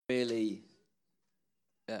Really,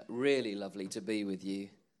 really lovely to be with you.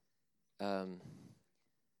 I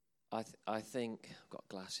think I've got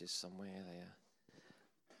glasses somewhere there.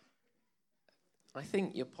 I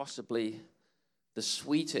think you're possibly the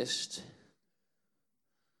sweetest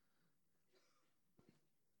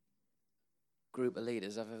group of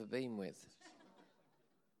leaders I've ever been with.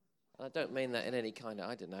 I don't mean that in any kind of,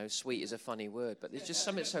 I don't know, sweet is a funny word, but there's just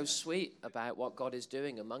something so sweet about what God is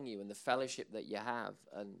doing among you and the fellowship that you have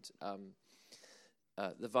and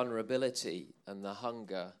the vulnerability and the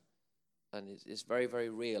hunger. And it's very, very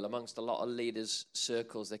real. Amongst a lot of leaders'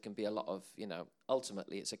 circles, there can be a lot of,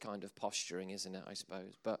 ultimately it's a kind of posturing, isn't it, I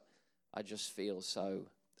suppose. But I just feel so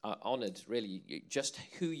honored, really. Just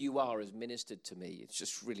who you are has ministered to me. It's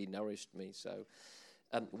just really nourished me. So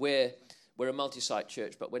we're a multi-site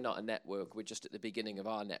church, but we're not a network. We're just at the beginning of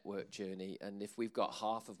our network journey. And if we've got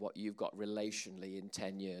half of what you've got relationally in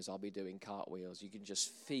 10 years, I'll be doing cartwheels. You can just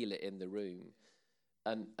feel it in the room.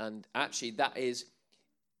 And actually, that is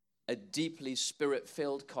a deeply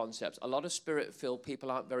spirit-filled concept. A lot of spirit-filled people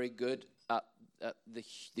aren't very good at the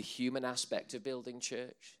human aspect of building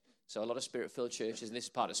church. So a lot of spirit-filled churches, and this is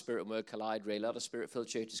part of Spirit and Word Collide, really, a lot of spirit-filled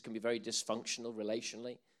churches can be very dysfunctional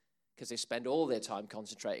relationally because they spend all their time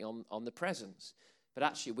concentrating on the presence. But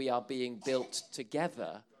actually, we are being built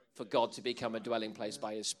together for God to become a dwelling place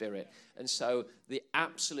by His Spirit. And so the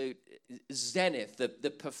absolute zenith, the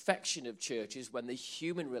perfection of church is when the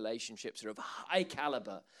human relationships are of high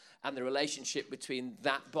caliber and the relationship between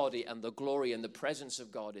that body and the glory and the presence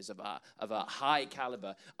of God is of a high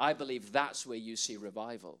caliber. I believe that's where you see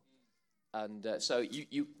revival. And so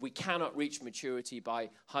we cannot reach maturity by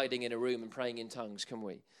hiding in a room and praying in tongues, can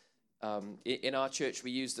we? In our church, we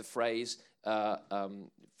use the phrase,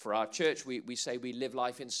 for our church, we say we live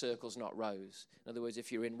life in circles, not rows. In other words,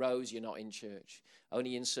 if you're in rows, you're not in church.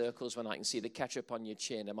 Only in circles, when I can see the ketchup on your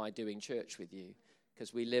chin, am I doing church with you?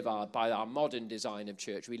 Because we live by our modern design of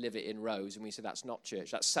church, we live it in rows, and we say that's not church.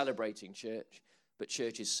 That's celebrating church, but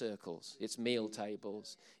church is circles. It's meal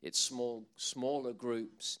tables. It's smaller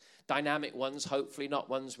groups, dynamic ones, hopefully not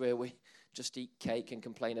ones where we just eat cake and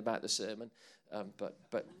complain about the sermon.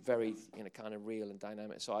 But very kind of real and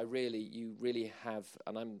dynamic. So you really have,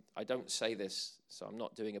 and I don't say this, so I'm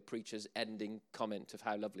not doing a preacher's ending comment of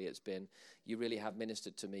how lovely it's been. You really have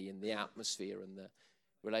ministered to me in the atmosphere and the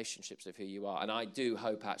relationships of who you are. And I do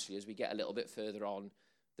hope actually as we get a little bit further on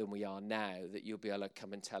than we are now that you'll be able to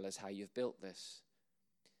come and tell us how you've built this.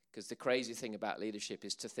 Because the crazy thing about leadership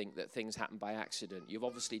is to think that things happen by accident. You've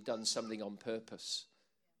obviously done something on purpose.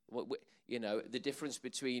 The difference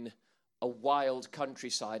between a wild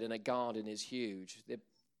countryside and a garden is huge.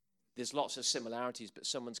 There's lots of similarities, but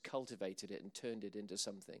someone's cultivated it and turned it into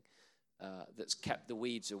something that's kept the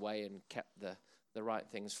weeds away and kept the right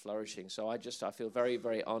things flourishing. So I feel very,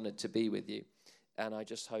 very honored to be with you. And I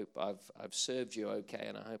just hope I've served you okay,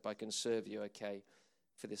 and I hope I can serve you okay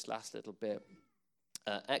for this last little bit.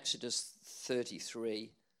 Exodus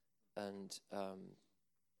 33, and I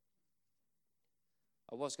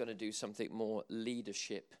was going to do something more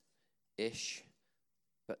leadership-ish,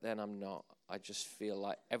 but then I'm not. I just feel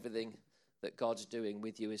like everything that God's doing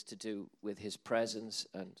with you is to do with His presence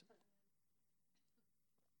and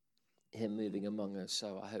Him moving among us.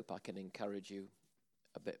 So I hope I can encourage you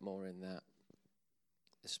a bit more in that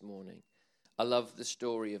this morning. I love the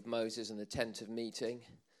story of Moses and the tent of meeting.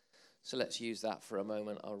 So let's use that for a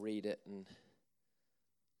moment. I'll read it and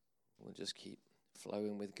we'll just keep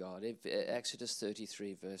flowing with God. Exodus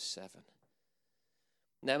 33, verse 7.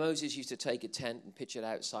 Now Moses used to take a tent and pitch it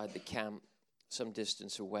outside the camp some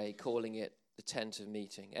distance away, calling it the tent of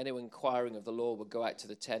meeting. Anyone inquiring of the Lord would go out to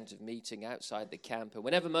the tent of meeting outside the camp. And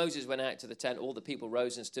whenever Moses went out to the tent, all the people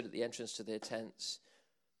rose and stood at the entrance to their tents,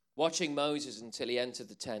 watching Moses until he entered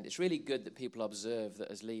the tent. It's really good that people observe that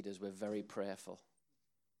as leaders we're very prayerful.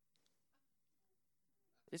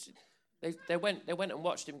 They went and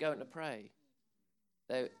watched him going to pray.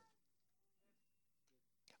 I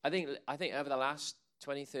think over the last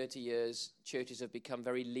 20, 30 years, churches have become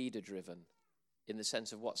very leader-driven in the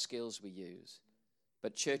sense of what skills we use.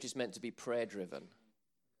 But church is meant to be prayer-driven.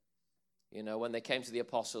 When they came to the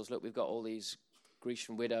apostles, look, we've got all these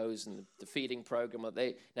Grecian widows and the feeding program.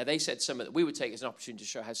 They said something that we would take as an opportunity to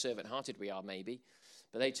show how servant-hearted we are, maybe.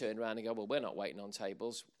 But they turned around and go, well, we're not waiting on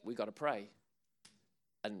tables. We've got to pray.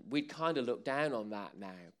 And we kind of look down on that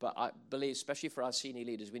now. But I believe, especially for our senior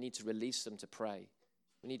leaders, we need to release them to pray.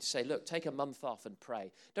 We need to say, look, take a month off and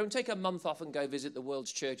pray. Don't take a month off and go visit the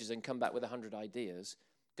world's churches and come back with 100 ideas.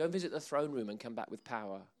 Go and visit the throne room and come back with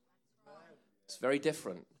power. It's very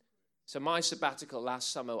different. So my sabbatical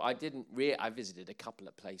last summer, I visited a couple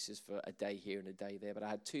of places for a day here and a day there, but I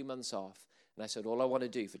had 2 months off. And I said, all I want to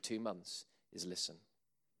do for 2 months is listen.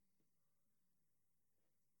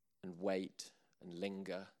 And wait and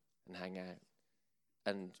linger and hang out.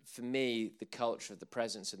 And for me, the culture of the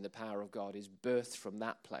presence and the power of God is birthed from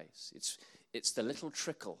that place. It's the little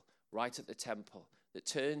trickle right at the temple that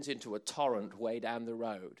turns into a torrent way down the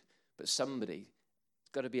road. But somebody,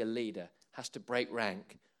 it's got to be a leader, has to break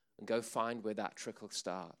rank and go find where that trickle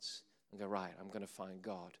starts and go, right, I'm going to find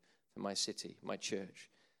God for my city, my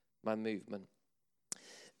church, my movement.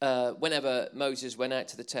 Whenever Moses went out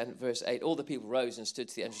to the tent, verse 8, all the people rose and stood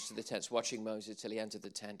to the entrance of the tents, watching Moses till he entered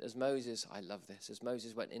the tent. As Moses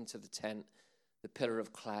went into the tent, the pillar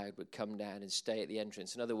of cloud would come down and stay at the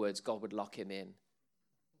entrance. In other words, God would lock him in.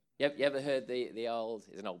 You ever heard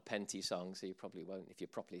it's an old Penty song, so you probably won't if you're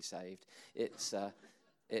properly saved.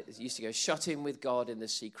 It used to go, shut in with God in the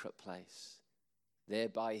secret place, there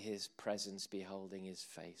by his presence beholding his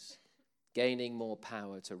face, gaining more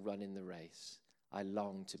power to run in the race. I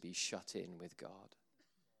long to be shut in with God.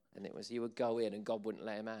 And it was, he would go in and God wouldn't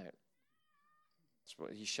let him out. That's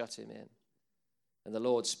what he shut him in. And the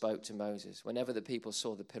Lord spoke to Moses. Whenever the people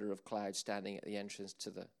saw the pillar of cloud standing at the entrance to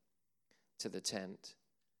the tent,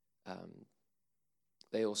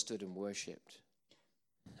 they all stood and worshipped,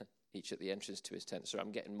 each at the entrance to his tent. So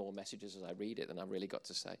I'm getting more messages as I read it than I've really got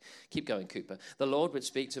to say. Keep going, Cooper. The Lord would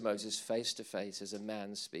speak to Moses face to face as a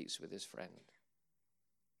man speaks with his friend.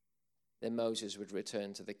 Then Moses would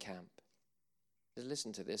return to the camp. Just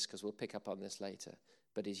listen to this because we'll pick up on this later.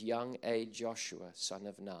 But his young aide Joshua, son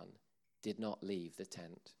of Nun, did not leave the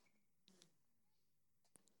tent.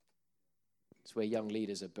 It's where young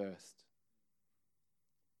leaders are birthed.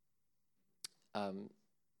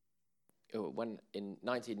 In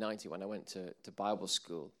 1990, when I went to Bible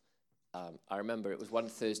school, I remember it was one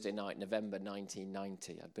Thursday night, November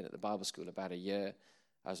 1990. I'd been at the Bible school about a year.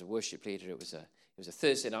 I was a worship leader. It was a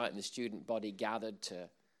Thursday night, and the student body gathered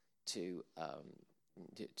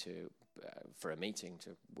for a meeting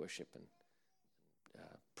to worship and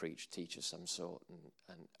preach, teach of some sort.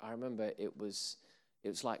 And I remember it was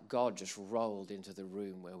like God just rolled into the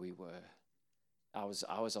room where we were. I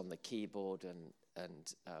was on the keyboard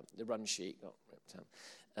and the run sheet got ripped out,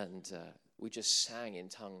 and we just sang in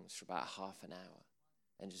tongues for about half an hour.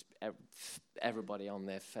 And just everybody on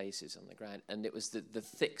their faces on the ground. And it was the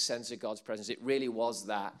thick sense of God's presence. It really was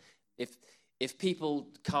that. If people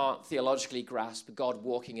can't theologically grasp God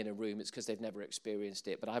walking in a room, it's because they've never experienced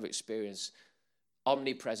it. But I've experienced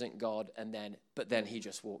omnipresent God, but then he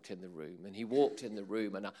just walked in the room. And he walked in the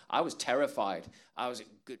room, and I was terrified.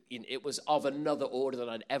 It was of another order than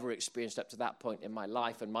I'd ever experienced up to that point in my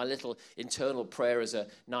life. And my little internal prayer as a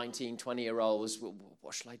 19, 20-year-old was,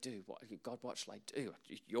 what shall I do? God, what shall I do?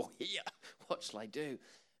 You're here. What shall I do?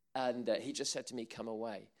 And he just said to me, come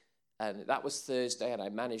away. And that was Thursday, and I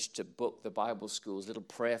managed to book the Bible school's little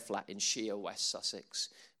prayer flat in Shear, West Sussex,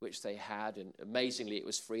 which they had. And amazingly, it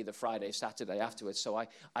was free the Friday, Saturday afterwards. So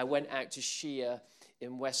I went out to Shear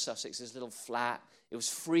in West Sussex, this little flat. It was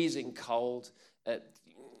freezing cold. I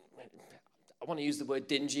want to use the word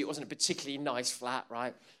dingy. It wasn't a particularly nice flat,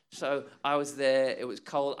 right? So I was there. It was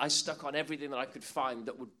cold. I stuck on everything that I could find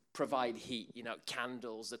that would provide heat,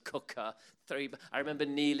 candles, the cooker. I remember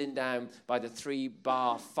kneeling down by the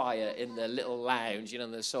 3-bar fire in the little lounge,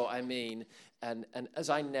 the sort I mean. And as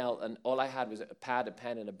I knelt, and all I had was a pad, a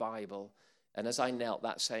pen, and a Bible. And as I knelt,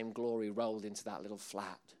 that same glory rolled into that little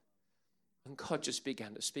flat. And God just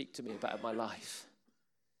began to speak to me about my life.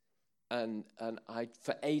 And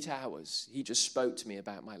for 8 hours, he just spoke to me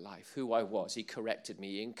about my life, who I was. He corrected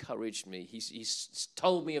me. He encouraged me. He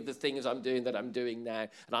told me of the things I'm doing that I'm doing now.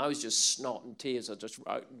 And I was just snot and tears. I just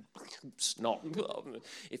wrote snot.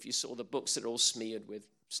 If you saw the books, they're all smeared with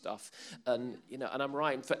stuff. And I'm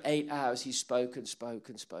writing for 8 hours. He spoke and spoke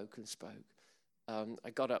and spoke and spoke. I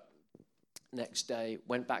got up next day,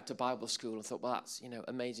 went back to Bible school and thought, well, that's,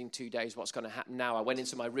 amazing 2 days. What's going to happen now? I went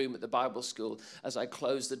into my room at the Bible school. As I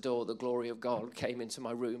closed the door, the glory of God came into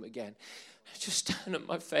my room again. Just down at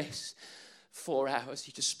my face, 4 hours.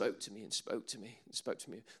 He just spoke to me and spoke to me and spoke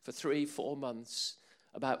to me. For 3-4 months,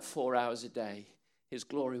 about 4 hours a day, his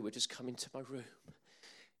glory would just come into my room.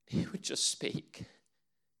 He would just speak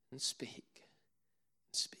and speak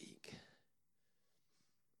and speak.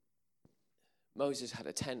 Moses had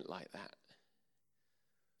a tent like that,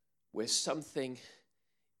 where something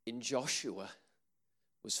in Joshua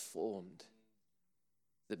was formed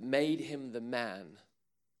that made him the man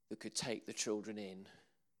that could take the children in.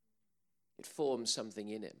 It formed something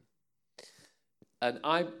in him. And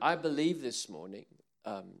I believe this morning,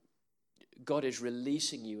 God is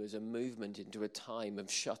releasing you as a movement into a time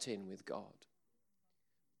of shut in with God.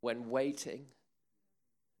 When waiting,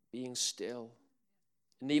 being still,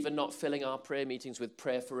 and even not filling our prayer meetings with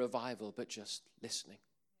prayer for revival, but just listening.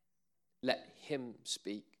 Let him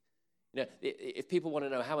speak. You know, if people want to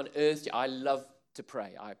know how on earth, I love to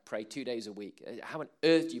pray. I pray 2 days a week. How on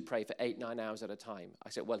earth do you pray for 8-9 hours at a time? I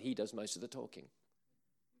said, well, he does most of the talking.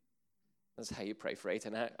 That's how you pray for 8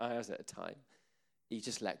 hours at a time. You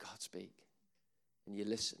just let God speak. And you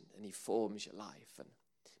listen, and he forms your life.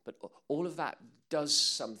 But all of that does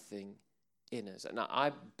something in us. And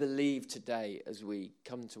I believe today, as we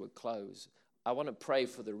come to a close, I want to pray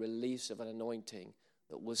for the release of an anointing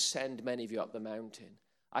that will send many of you up the mountain.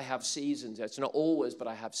 I have seasons, it's not always, but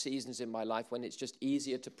I have seasons in my life when it's just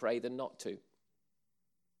easier to pray than not to.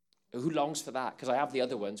 Who longs for that? Because I have the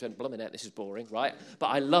other ones when, blimmin' it, this is boring, right? But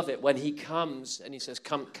I love it when he comes and he says,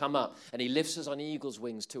 come up. And he lifts us on eagle's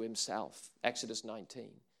wings to himself. Exodus 19.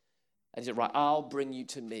 And he said, right, I'll bring you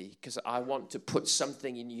to me because I want to put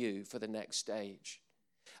something in you for the next stage.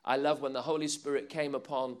 I love when the Holy Spirit came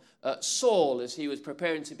upon Saul as he was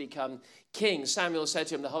preparing to become king. Samuel said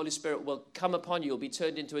to him, the Holy Spirit will come upon you. You'll be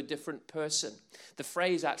turned into a different person. The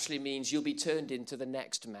phrase actually means you'll be turned into the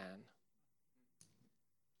next man.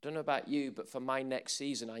 I don't know about you, but for my next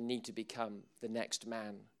season, I need to become the next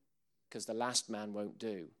man because the last man won't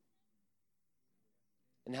do.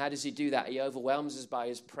 And how does he do that? He overwhelms us by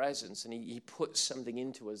his presence, and he puts something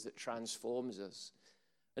into us that transforms us.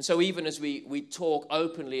 And so even as we talk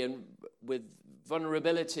openly and with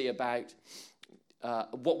vulnerability about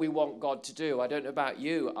what we want God to do, I don't know about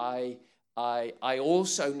you, I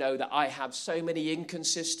also know that I have so many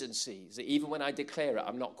inconsistencies that even when I declare it,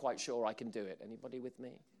 I'm not quite sure I can do it. Anybody with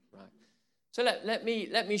me? Right. So let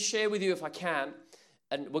me share with you if I can,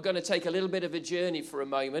 and we're going to take a little bit of a journey for a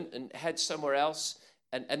moment and head somewhere else,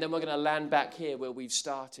 and then we're going to land back here where we've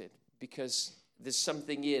started, because there's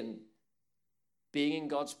something in being in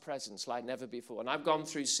God's presence like never before. And I've gone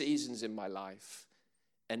through seasons in my life,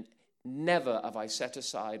 and never have I set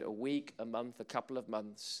aside a week, a month, a couple of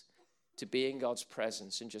months to be in God's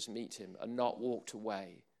presence and just meet him and not walked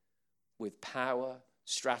away with power,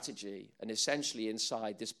 strategy, and essentially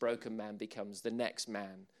inside this broken man becomes the next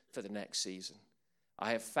man for the next season.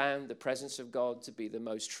 I have found the presence of God to be the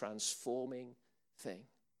most transforming thing.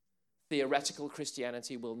 Theoretical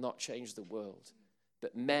Christianity will not change the world,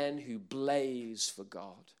 but men who blaze for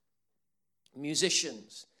God.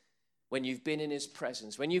 Musicians, when you've been in his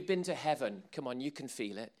presence, when you've been to heaven, come on, you can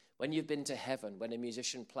feel it. When you've been to heaven, when a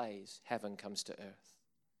musician plays, heaven comes to earth.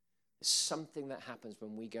 There's something that happens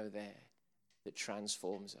when we go there that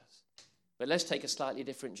transforms us. But let's take a slightly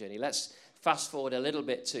different journey. Let's fast forward a little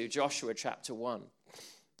bit to Joshua chapter 1,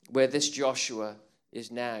 where this Joshua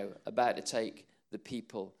is now about to take the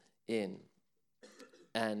people in.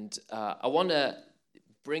 And I want to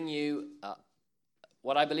bring you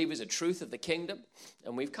what I believe is a truth of the kingdom,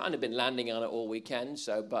 and we've kind of been landing on it all weekend.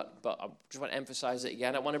 But I just want to emphasize it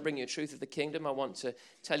again. I want to bring you a truth of the kingdom. I want to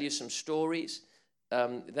tell you some stories.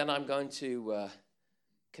 Then I'm going to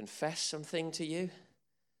confess something to you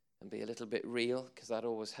and be a little bit real, because that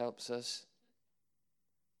always helps us.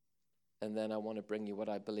 And then I want to bring you what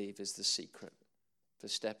I believe is the secret for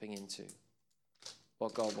stepping into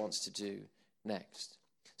what God wants to do next.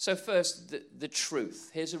 So first, the truth.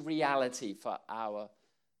 Here's a reality for our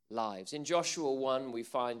lives. In Joshua 1, we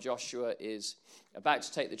find Joshua is about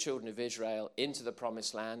to take the children of Israel into the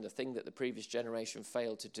promised land, a thing that the previous generation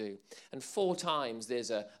failed to do. And 4 times there's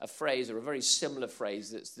a phrase, or a very similar phrase,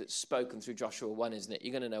 that's spoken through Joshua 1, isn't it?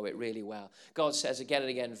 You're going to know it really well. God says again and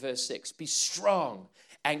again, verse 6, be strong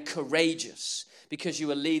and courageous, because you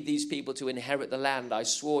will lead these people to inherit the land I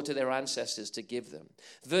swore to their ancestors to give them.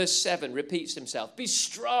 Verse 7 repeats himself. Be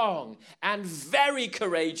strong and very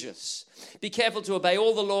courageous. Be careful to obey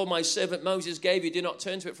all the law my servant Moses gave you. Do not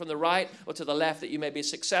turn to it from the right or to the left, that you may be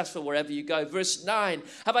successful wherever you go. Verse 9,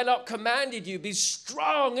 have I not commanded you? Be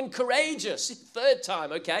strong and courageous. 3rd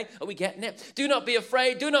time, okay? Are we getting it? Do not be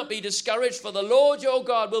afraid. Do not be discouraged, for the Lord your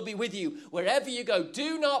God will be with you wherever you go.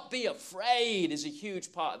 Do not be afraid is a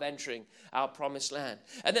huge part of entering our promised land.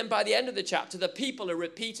 And then by the end of the chapter, the people are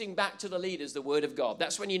repeating back to the leaders the word of God.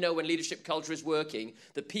 That's when you know when leadership culture is working.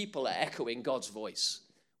 The people are echoing God's voice.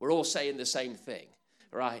 We're all saying the same thing,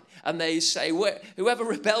 right? And they say, whoever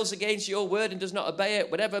rebels against your word and does not obey it,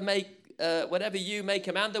 whatever you may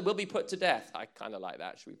command them will be put to death. I kind of like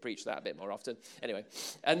that. Should we preach that a bit more often? Anyway,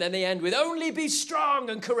 and then they end with, only be strong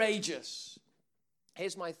and courageous.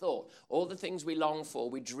 Here's my thought. All the things we long for,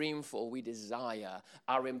 we dream for, we desire,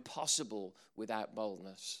 are impossible without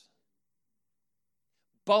boldness.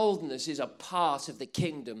 boldness is a part of the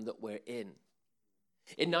kingdom that we're in.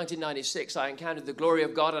 In 1996, I encountered the glory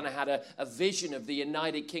of God, and I had a vision of the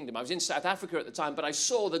United Kingdom. I was in South Africa at the time, but I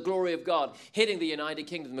saw the glory of God hitting the United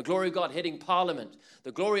Kingdom, the glory of God hitting Parliament,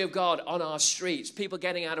 the glory of God on our streets, people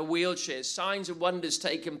getting out of wheelchairs, signs and wonders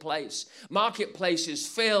taking place, marketplaces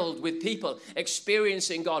filled with people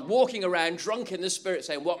experiencing God, walking around drunk in the Spirit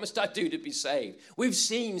saying, what must I do to be saved? We've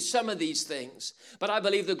seen some of these things, but I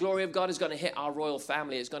believe the glory of God is going to hit our royal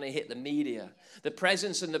family. It's going to hit the media. The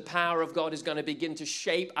presence and the power of God is going to begin to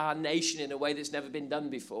shape our nation in a way that's never been done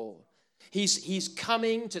before. He's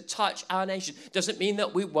coming to touch our nation. Doesn't mean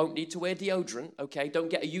that we won't need to wear deodorant, okay? Don't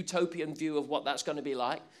get a utopian view of what that's going to be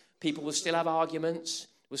like. People will still have arguments.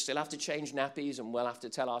 We'll still have to change nappies, and we'll have to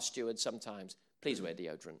tell our steward sometimes, please wear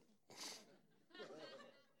deodorant.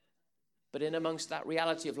 But in amongst that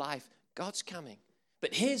reality of life, God's coming.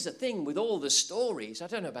 But here's the thing with all the stories, I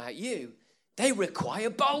don't know about you, they require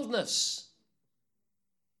boldness.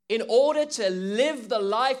 In order to live the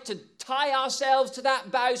life, to tie ourselves to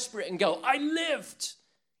that bowsprit and go, I lived.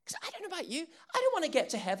 Because I don't know about you, I don't want to get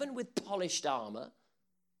to heaven with polished armor.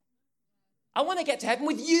 I want to get to heaven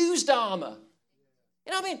with used armor.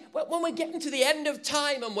 You know what I mean? When we're getting to the end of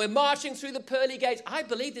time and we're marching through the pearly gates, I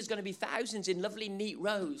believe there's going to be thousands in lovely neat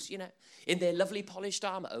rows, you know, in their lovely polished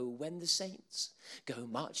armor. Oh, when the saints go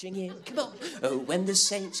marching in, come on. Oh, when the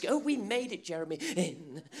saints go, oh, we made it, Jeremy,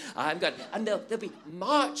 in. I'm going, and they'll be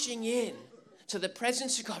marching in to the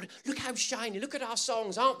presence of God. Look how shiny, look at our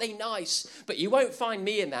songs, aren't they nice? But you won't find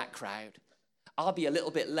me in that crowd. I'll be a little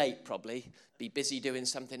bit late probably, be busy doing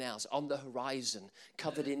something else. On the horizon,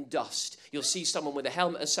 covered in dust. You'll see someone with a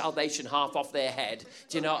helmet of salvation half off their head.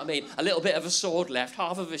 Do you know what I mean? A little bit of a sword left,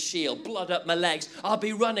 half of a shield, blood up my legs. I'll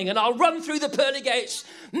be running and I'll run through the pearly gates.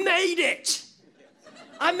 Made it.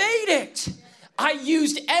 I made it. I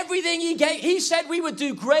used everything he gave. He said we would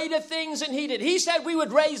do greater things than he did. He said we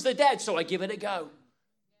would raise the dead, so I give it a go.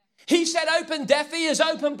 He said open deaf ears,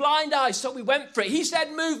 open blind eyes, so we went for it. He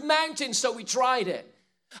said move mountains, so we tried it.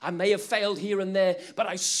 I may have failed here and there, but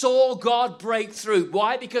I saw God break through.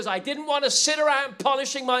 Why? Because I didn't want to sit around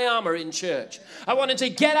polishing my armor in church. I wanted to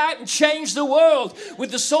get out and change the world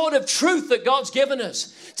with the sword of truth that God's given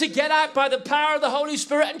us. To get out by the power of the Holy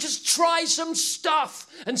Spirit and just try some stuff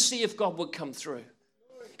and see if God would come through.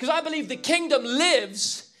 Because I believe the kingdom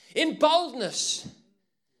lives in boldness.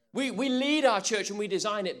 We lead our church and we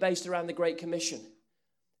design it based around the Great Commission.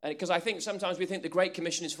 And because I think sometimes we think the Great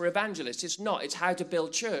Commission is for evangelists. It's not. It's how to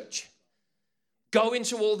build church. Go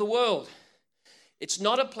into all the world. It's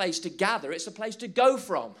not a place to gather. It's a place to go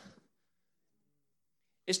from.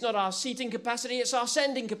 It's not our seating capacity. It's our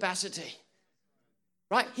sending capacity.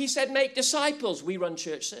 Right? He said make disciples. We run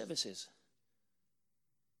church services.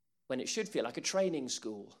 When it should feel like a training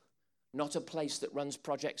school, not a place that runs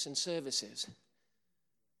projects and services.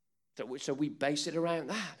 So we base it around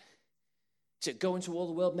that. To go into all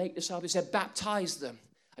the world, make disciples. He said, baptize them.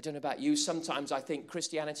 I don't know about you. Sometimes I think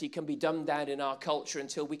Christianity can be dumbed down in our culture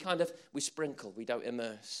until we sprinkle. We don't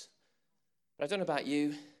immerse. But I don't know about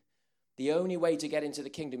you. The only way to get into the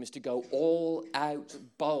kingdom is to go all out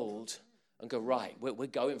bold and go, right, we're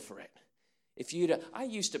going for it. I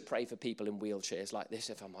used to pray for people in wheelchairs like this,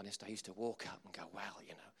 if I'm honest. I used to walk up and go, well,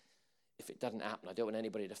 you know, if it doesn't happen, I don't want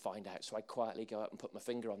anybody to find out. So I quietly go up and put my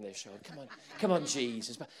finger on their shoulder. Come on,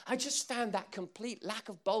 Jesus. But I just found that complete lack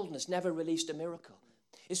of boldness never released a miracle.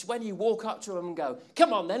 It's when you walk up to them and go,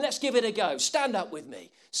 come on then, let's give it a go. Stand up with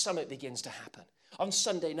me. Something begins to happen. On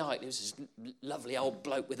Sunday night, there was this lovely old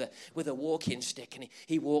bloke with a walking stick, and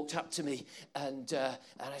he walked up to me, and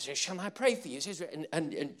I said, shall I pray for you? He says,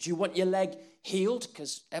 and do you want your leg healed?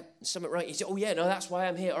 Because something right. He said, oh yeah, no, that's why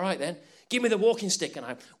I'm here. All right then. Give me the walking stick. And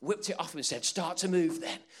I whipped it off and said, start to move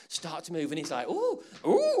then. Start to move. And he's like, ooh.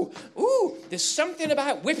 There's something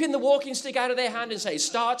about whipping the walking stick out of their hand and say,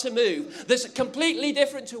 start to move. That's completely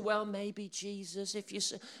different to, well, maybe Jesus, if you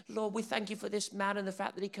say, Lord, we thank you for this man and the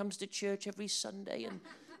fact that he comes to church every Sunday. And,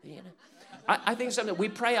 you know, I think something we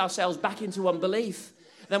pray ourselves back into unbelief.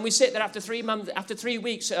 Then we sit there after 3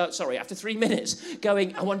 minutes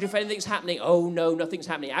going, I wonder if anything's happening. Oh, no, nothing's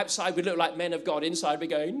happening. Outside, we look like men of God. Inside, we're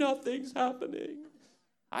going, nothing's happening.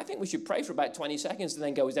 I think we should pray for about 20 seconds and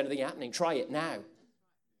then go, is anything happening? Try it now.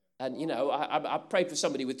 And, you know, I prayed for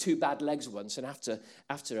somebody with 2 bad legs once, and after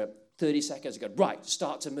 30 seconds, I go, right,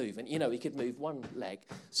 start to move. And, you know, he could move one leg.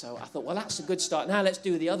 So I thought, well, that's a good start. Now let's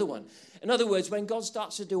do the other one. In other words, when God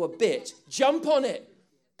starts to do a bit, jump on it.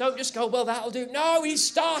 Don't just go, well, that'll do. No, he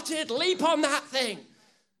started. Leap on that thing.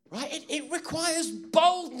 Right? It requires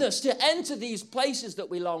boldness to enter these places that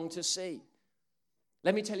we long to see.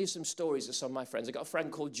 Let me tell you some stories of some of my friends. I've got a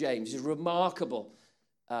friend called James. He's a remarkable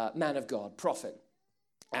man of God, prophet.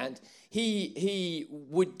 And he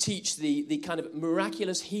would teach the kind of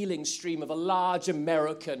miraculous healing stream of a large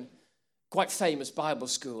American, quite famous Bible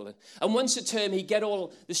school. And once a term, he'd get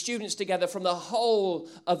all the students together from the whole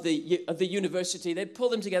of the university. They'd pull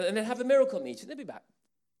them together and they'd have a miracle meeting. There'd be about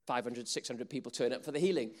 500, 600 people turn up for the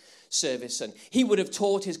healing service. And he would have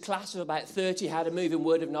taught his class of about 30 how to move in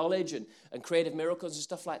word of knowledge and creative miracles and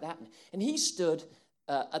stuff like that. And he stood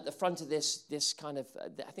at the front of this kind of,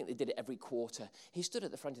 I think they did it every quarter. He stood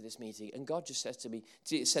at the front of this meeting, and God just said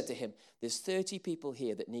to him, there's 30 people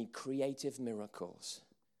here that need creative miracles.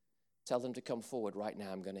 Tell them to come forward right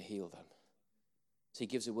now. I'm going to heal them. So he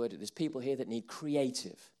gives a word. There's people here that need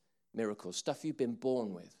creative miracles, stuff you've been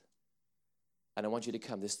born with. And I want you to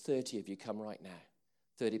come. There's 30 of you. Come right now.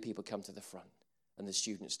 30 people come to the front, and the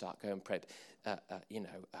students start going,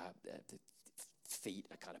 feet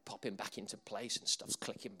are kind of popping back into place and stuff's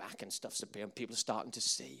clicking back and stuff's appearing. People are starting to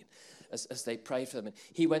see as they pray for them. And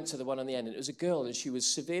he went to the one on the end, and it was a girl, and she was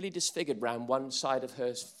severely disfigured around one side of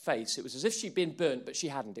her face. It was as if she'd been burnt, but she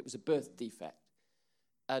hadn't. It was a birth defect.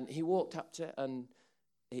 And he walked up to her, and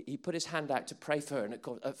he put his hand out to pray for her. And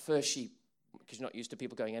at first because she's not used to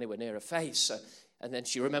people going anywhere near her face. And then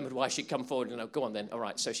she remembered why she'd come forward. And go on then. All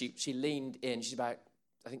right. So she leaned in. She's about,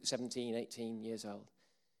 I think, 17, 18 years old.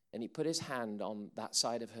 And he put his hand on that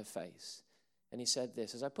side of her face. And he said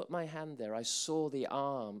this, as I put my hand there, I saw the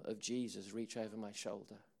arm of Jesus reach over my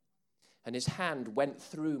shoulder. And his hand went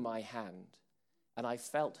through my hand. And I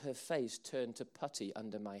felt her face turn to putty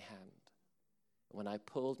under my hand. And when I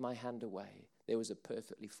pulled my hand away, there was a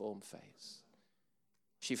perfectly formed face.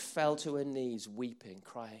 She fell to her knees, weeping,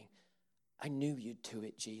 crying, I knew you'd do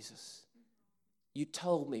it, Jesus. You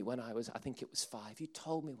told me when I think it was 5, you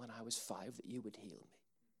told me when I was 5 that you would heal me.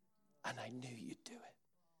 And I knew you'd do it.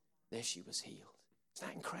 There she was healed. Isn't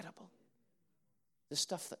that incredible? The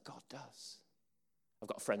stuff that God does. I've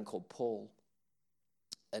got a friend called Paul.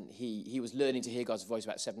 And he was learning to hear God's voice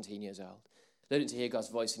about 17 years old. Learning to hear God's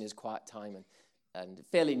voice in his quiet time and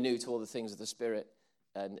fairly new to all the things of the Spirit.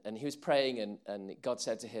 And he was praying and God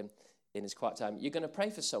said to him in his quiet time, you're going to pray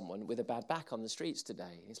for someone with a bad back on the streets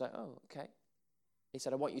today. He's like, oh, okay. He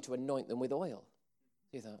said, I want you to anoint them with oil.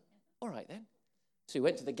 He thought, all right then. So he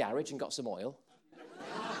went to the garage and got some oil.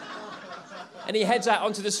 And he heads out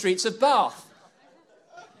onto the streets of Bath.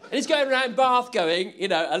 And he's going around Bath going,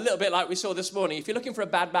 a little bit like we saw this morning. If you're looking for a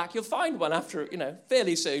bad back, you'll find one after,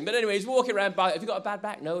 fairly soon. But anyway, he's walking around Bath. Have you got a bad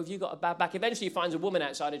back? No. Have you got a bad back? Eventually he finds a woman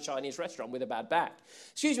outside a Chinese restaurant with a bad back.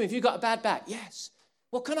 Excuse me, have you got a bad back? Yes.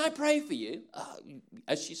 Well, can I pray for you?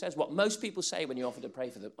 As she says, what most people say when you offer to pray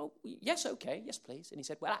for them. Oh, yes, okay. Yes, please. And he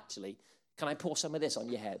said, well, actually, can I pour some of this on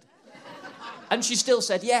your head? And she still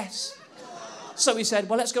said yes. So he said,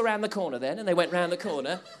 well, let's go round the corner then. And they went round the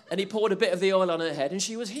corner, and he poured a bit of the oil on her head, and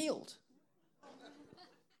she was healed.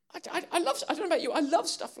 I don't know about you, I love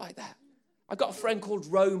stuff like that. I've got a friend called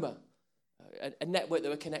Roma, a network that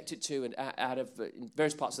we're connected to and out of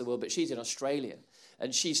various parts of the world, but she's in Australia.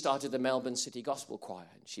 And she started the Melbourne City Gospel Choir.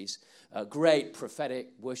 And she's a great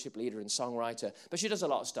prophetic worship leader and songwriter. But she does a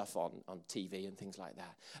lot of stuff on TV and things like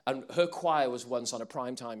that. And her choir was once on a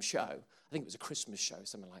primetime show. I think it was a Christmas show,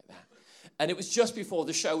 something like that. And it was just before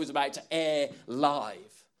the show was about to air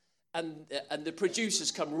live. And the producers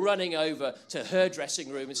come running over to her dressing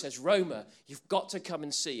room and says, Roma, you've got to come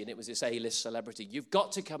and see. And it was this A-list celebrity. You've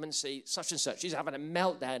got to come and see such and such. She's having a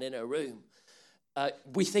meltdown in her room.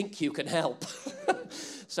 We think you can help.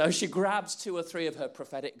 So she grabs 2 or 3 of her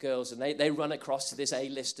prophetic girls and they run across to this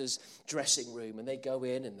A-lister's dressing room and they go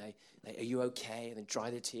in and they are you okay? And they dry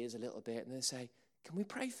their tears a little bit and they say, can we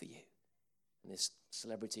pray for you? And this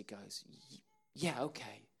celebrity goes, yeah,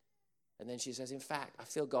 okay. And then she says, in fact, I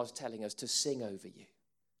feel God's telling us to sing over you.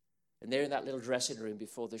 And they're in that little dressing room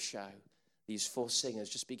before the show. These 4 singers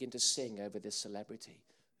just begin to sing over this celebrity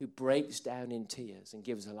who breaks down in tears and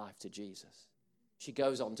gives her life to Jesus. She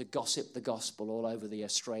goes on to gossip the gospel all over the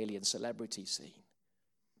Australian celebrity scene.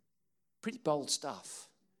 Pretty bold stuff.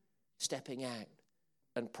 Stepping out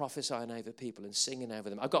and prophesying over people and singing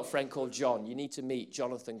over them. I've got a friend called John. You need to meet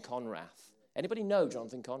Jonathan Conrath. Anybody know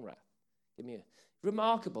Jonathan Conrath? Give me a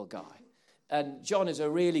remarkable guy. And John is a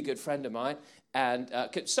really good friend of mine. And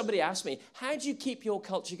somebody asked me, how do you keep your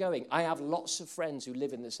culture going? I have lots of friends who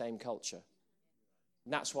live in the same culture.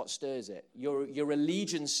 And that's what stirs it. Your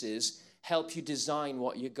allegiances help you design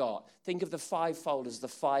what you got. Think of the fivefold as the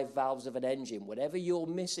five valves of an engine. Whatever you're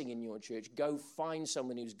missing in your church, go find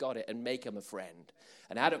someone who's got it and make them a friend.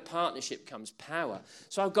 And out of partnership comes power.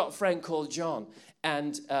 So I've got a friend called John,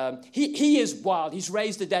 and he is wild. He's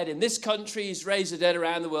raised the dead in this country. He's raised the dead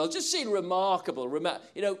around the world. Just seen remarkable,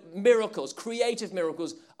 miracles. Creative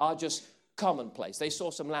miracles are just commonplace. They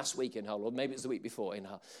saw some last week in Hull, or maybe it was the week before in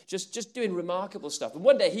Hull. Just doing remarkable stuff. And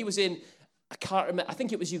one day he was in, I can't remember, I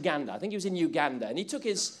think it was Uganda. I think he was in Uganda, and he took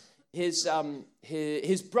his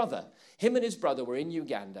brother. Him and his brother were in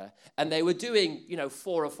Uganda, and they were doing,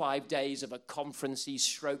 4 or 5 days of a conference-y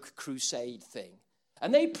stroke crusade thing.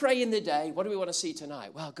 And they pray in the day, what do we want to see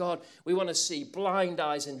tonight? Well, God, we want to see blind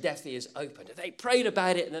eyes and deaf ears opened. And they prayed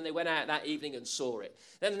about it, and then they went out that evening and saw it.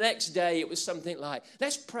 Then the next day, it was something like,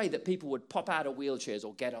 let's pray that people would pop out of wheelchairs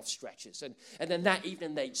or get off stretchers. And then that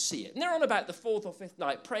evening, they'd see it. And they're on about the 4th or 5th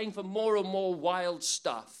night, praying for more and more wild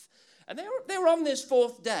stuff. And they were on this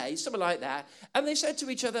 4th day, something like that, and they said to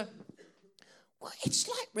each other, well, it's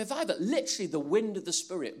like revival. Literally, the wind of the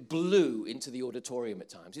Spirit blew into the auditorium at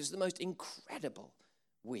times. It was the most incredible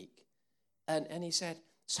week. And he said,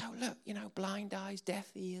 so look, blind eyes, deaf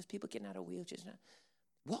ears, people getting out of wheelchairs.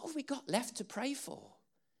 What have we got left to pray for?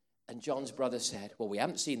 And John's brother said, well, we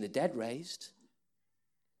haven't seen the dead raised.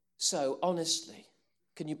 So honestly,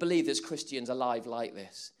 can you believe there's Christians alive like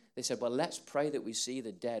this? They said, well, let's pray that we see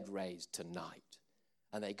the dead raised tonight.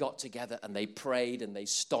 And they got together and they prayed and they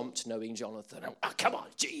stomped, knowing Jonathan. Oh, come on,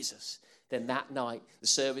 Jesus. Then that night, the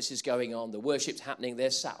service is going on. The worship's happening. They're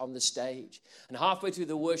sat on the stage. And halfway through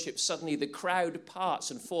the worship, suddenly the crowd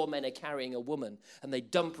parts and 4 men are carrying a woman. And they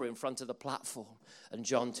dump her in front of the platform. And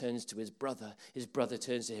John turns to his brother. His brother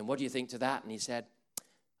turns to him. What do you think to that? And he said,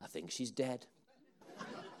 I think she's dead.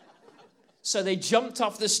 So they jumped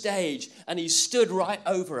off the stage and he stood right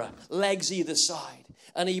over her, legs either side.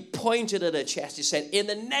 And he pointed at her chest. He said, in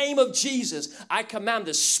the name of Jesus, I command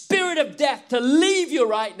the spirit of death to leave you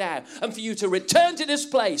right now and for you to return to this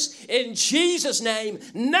place in Jesus' name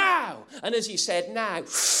now. And as he said now,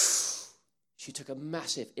 she took a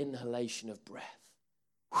massive inhalation of breath.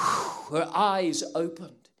 Her eyes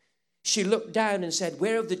opened. She looked down and said,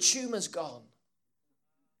 where have the tumors gone?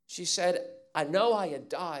 She said, I know I had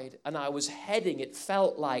died and I was heading, it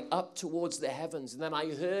felt like, up towards the heavens. And then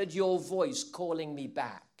I heard your voice calling me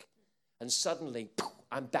back. And suddenly,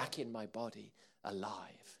 I'm back in my body,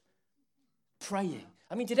 alive. Praying.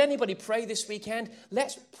 I mean, did anybody pray this weekend?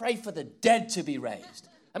 Let's pray for the dead to be raised.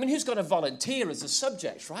 I mean, who's going to volunteer as a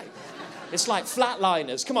subject, right? It's like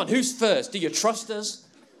flatliners. Come on, who's first? Do you trust us?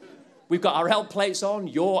 We've got our help plates on.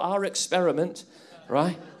 You're our experiment,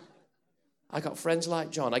 right? I got friends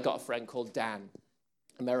like John. I got a friend called Dan,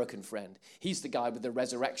 American friend. He's the guy with the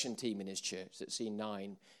resurrection team in his church that's seen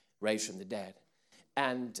 9 raised from the dead.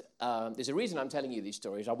 And there's a reason I'm telling you these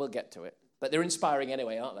stories. I will get to it. But they're inspiring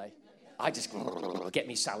anyway, aren't they? I just get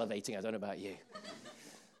me salivating. I don't know about you.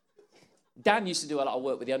 Dan used to do a lot of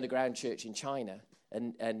work with the underground church in China.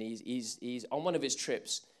 And he's on one of his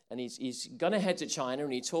trips. And he's going to head to China.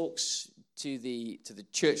 And he talks to the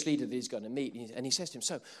church leader that he's going to meet. And he says to him,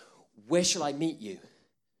 so, where shall I meet you?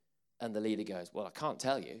 And the leader goes, well, I can't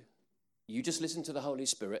tell you. You just listen to the Holy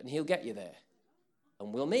Spirit and he'll get you there.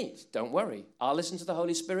 And we'll meet. Don't worry. I'll listen to the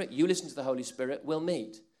Holy Spirit. You listen to the Holy Spirit. We'll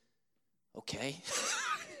meet. Okay.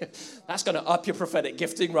 That's going to up your prophetic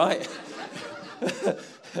gifting, right?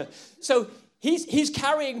 So he's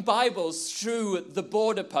carrying Bibles through the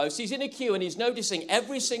border post. He's in a queue and he's noticing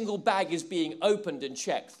every single bag is being opened and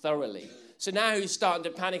checked thoroughly. So now he's starting to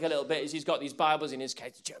panic a little bit as he's got these Bibles in his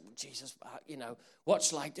case. Jesus, what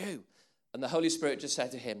shall I do? And the Holy Spirit just said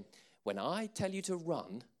to him, when I tell you to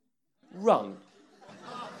run, run.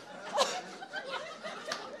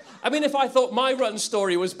 I mean, if I thought my run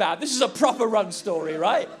story was bad, this is a proper run story,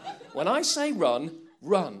 right? When I say run,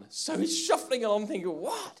 run. So he's shuffling along thinking,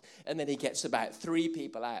 what? And then he gets about 3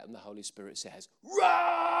 people out and the Holy Spirit says,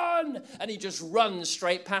 run! And he just runs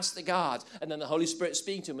straight past the guards. And then the Holy Spirit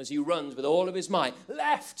speaking to him as he runs with all of his might.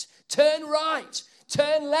 Left, turn right,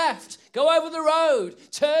 turn left, go over the road,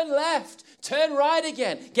 turn left, turn right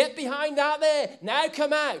again. Get behind out there. Now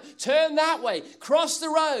come out. Turn that way. Cross the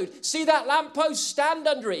road. See that lamppost? Stand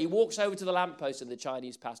under it. He walks over to the lamppost and the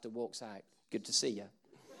Chinese pastor walks out. Good to see you.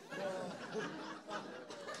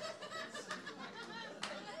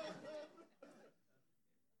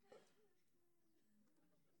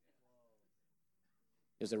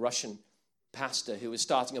 There's a Russian pastor who was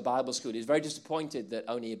starting a Bible school. He was very disappointed that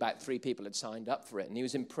only about 3 people had signed up for it. And he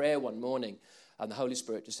was in prayer one morning, and the Holy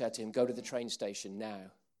Spirit just said to him, go to the train station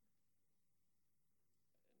now.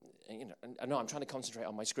 I know I'm trying to concentrate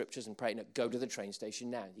on my scriptures and pray. No, go to the train station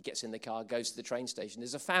now. He gets in the car, goes to the train station.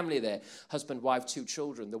 There's a family there, husband, wife, 2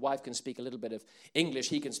 children. The wife can speak a little bit of English.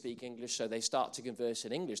 He can speak English, so they start to converse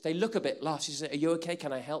in English. They look a bit lost. He said, are you okay?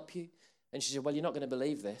 Can I help you? And she said, well, you're not going to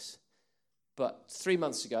believe this. But 3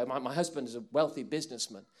 months ago, my husband is a wealthy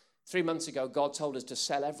businessman. 3 months ago, God told us to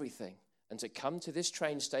sell everything and to come to this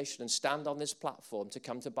train station and stand on this platform to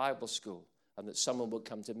come to Bible school, and that someone would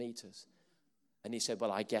come to meet us. And he said,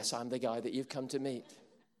 well, I guess I'm the guy that you've come to meet.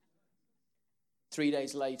 3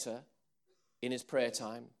 days later, in his prayer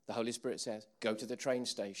time, the Holy Spirit says, go to the train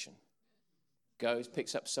station. Goes,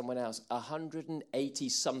 picks up someone else. 180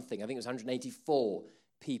 something, I think it was 184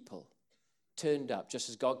 people turned up, just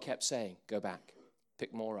as God kept saying, go back,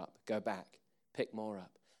 pick more up, go back, pick more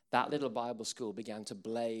up. That little Bible school began to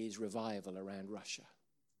blaze revival around Russia.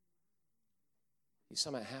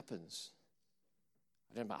 Something happens.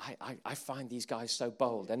 I don't know, I find these guys so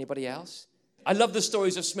bold. Anybody else? I love the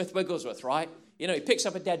stories of Smith Wigglesworth, right? You know, he picks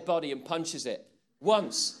up a dead body and punches it.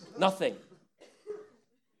 Once, nothing.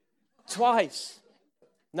 Twice,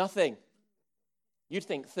 nothing. You'd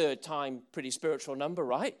think third time, pretty spiritual number,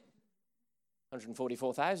 right?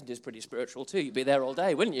 144,000 is pretty spiritual too. You'd be there all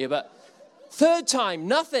day, wouldn't you? But third time,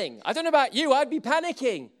 nothing. I don't know about you, I'd be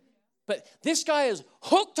panicking. But this guy is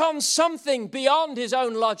hooked on something beyond his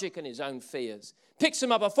own logic and his own fears. Picks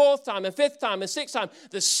him up a 4th time, a 5th time, a 6th time.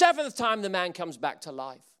 The 7th time, the man comes back to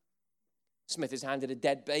life. Smith is handed a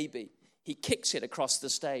dead baby. He kicks it across the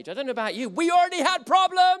stage. I don't know about you. We already had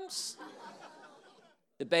problems.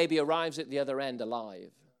 The baby arrives at the other end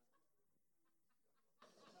alive.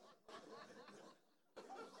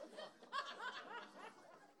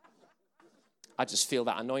 I just feel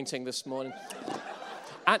that anointing this morning.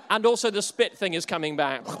 And also the spit thing is coming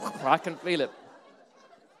back. I can feel it.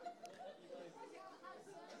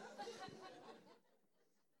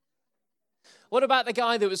 What about the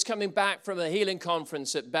guy that was coming back from a healing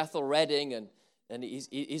conference at Bethel Redding, and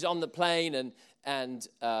he's on the plane, and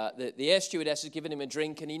the air stewardess is giving him a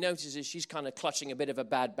drink, and he notices she's kind of clutching a bit of a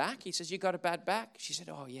bad back. He says, you got a bad back? She said,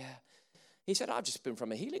 oh, yeah. He said, I've just been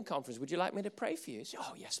from a healing conference. Would you like me to pray for you? He said,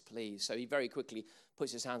 oh, yes, please. So he very quickly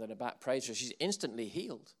puts his hand on her back, prays for her. She's instantly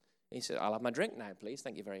healed. He said, I'll have my drink now, please.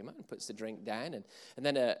 Thank you very much. And puts the drink down. And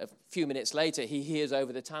then a few minutes later, he hears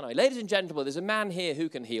over the tannoy, ladies and gentlemen, there's a man here who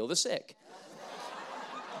can heal the sick.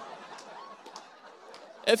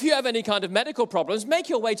 If you have any kind of medical problems, make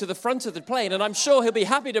your way to the front of the plane, and I'm sure he'll be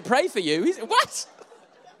happy to pray for you. He said, what?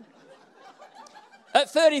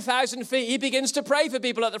 At 30,000 feet, he begins to pray for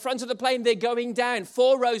people at the front of the plane. They're going down.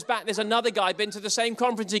 4 rows back, there's another guy, been to the same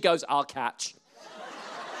conference. He goes, I'll catch.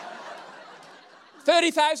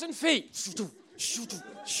 30,000 feet.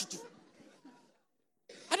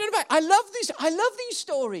 I don't know about, I love these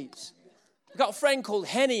stories. I've got a friend called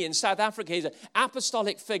Henny in South Africa. He's an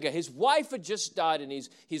apostolic figure. His wife had just died, and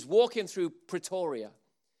he's walking through Pretoria.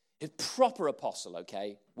 He's a proper apostle,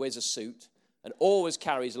 okay? Wears a suit and always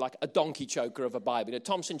carries like a donkey choker of a Bible. A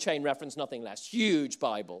Thompson chain reference, nothing less. Huge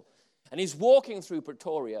Bible. And he's walking through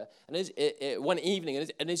Pretoria, and one evening,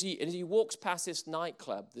 and as he walks past this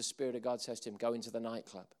nightclub, the Spirit of God says to him, go into the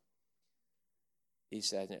nightclub. He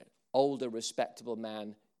said, older, respectable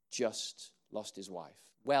man, just lost his wife.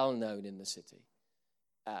 Well known in the city.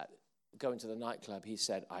 Going to the nightclub, he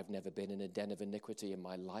said, I've never been in a den of iniquity in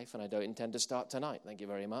my life, and I don't intend to start tonight. Thank you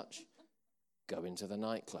very much. Go into the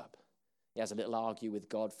nightclub. He has a little argue with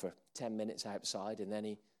God for 10 minutes outside, and then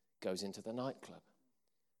he goes into the nightclub.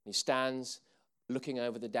 He stands looking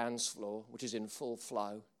over the dance floor, which is in full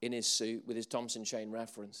flow, in his suit with his Thompson chain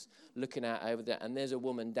reference, looking out over there, and there's a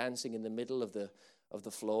woman dancing in the middle of the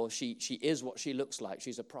floor. She is what she looks like.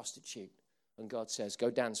 She's a prostitute. And God says,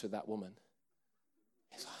 go dance with that woman.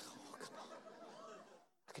 He's like, oh, come on.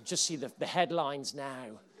 I can just see the headlines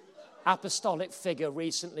now. Apostolic figure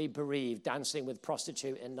recently bereaved, dancing with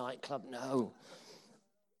prostitute in nightclub. No.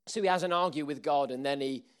 So he has an argue with God, and then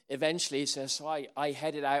he eventually says, so I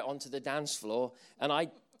headed out onto the dance floor, and I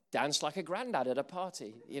danced like a granddad at a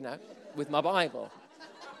party, you know, with my Bible.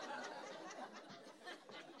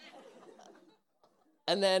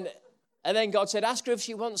 And then God said, ask her if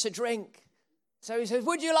she wants a drink. So he says,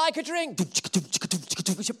 would you like a drink?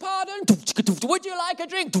 We said, pardon? Would you like a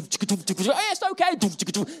drink? Yes, okay.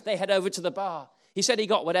 They head over to the bar. He said he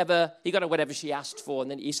got whatever she asked for, and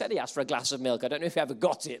then he said he asked for a glass of milk. I don't know if he ever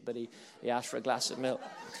got it, but he asked for a glass of milk.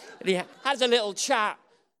 And he has a little chat,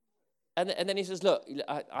 and then he says, look,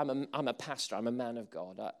 I'm a pastor, I'm a man of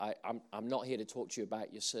God. I'm not here to talk to you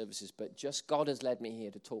about your services, but just God has led me here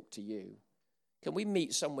to talk to you. Can we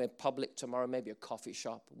meet somewhere public tomorrow, maybe a coffee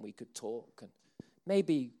shop, and we could talk? And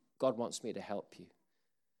maybe God wants me to help you.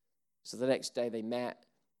 So the next day they met,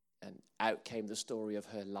 and out came the story of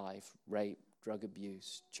her life: rape, drug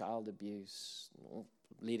abuse, child abuse,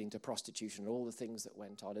 leading to prostitution, all the things that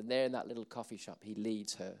went on. And there in that little coffee shop, he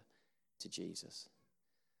leads her to Jesus.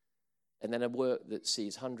 And then a work that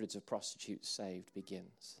sees hundreds of prostitutes saved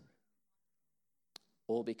begins.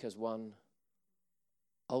 All because one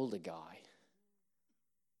older guy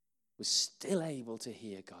was still able to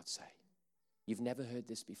hear God say, "You've never heard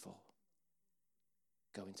this before.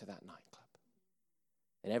 Go into that nightclub."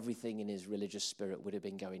 And everything in his religious spirit would have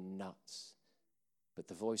been going nuts. But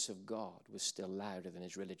the voice of God was still louder than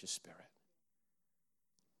his religious spirit.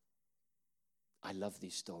 I love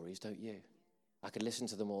these stories, don't you? I could listen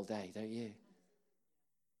to them all day, don't you?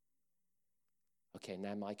 Okay,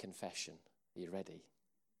 now my confession. Are you ready?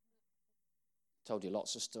 Told you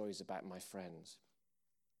lots of stories about my friends.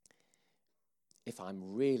 If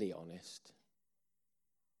I'm really honest,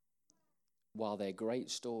 while they're great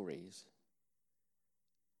stories,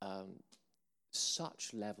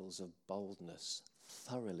 such levels of boldness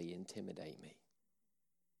thoroughly intimidate me.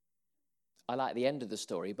 I like the end of the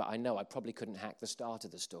story, but I know I probably couldn't hack the start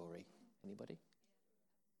of the story. Anybody?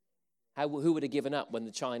 Who would have given up when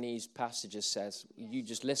the Chinese passenger says, "You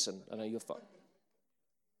just listen, I know you're fine.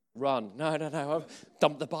 Run." No, I've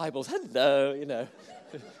dumped the Bibles. Hello, you know.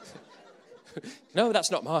 No,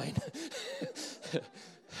 that's not mine.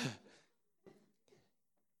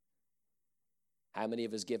 How many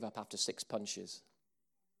of us give up after 6 punches?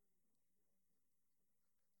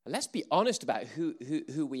 Let's be honest about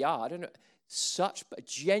who we are. I don't know. But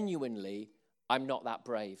genuinely, I'm not that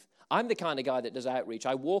brave. I'm the kind of guy that does outreach.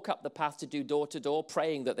 I walk up the path to do door to door,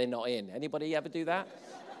 praying that they're not in. Anybody ever do that?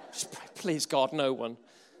 Just pray, please God, no one.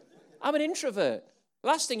 I'm an introvert.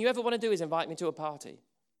 Last thing you ever want to do is invite me to a party.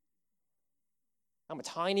 I'm a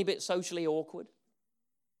tiny bit socially awkward.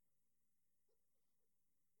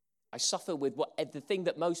 I suffer with the thing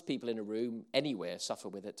that most people in a room anywhere suffer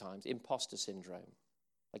with at times: imposter syndrome.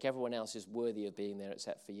 Like everyone else is worthy of being there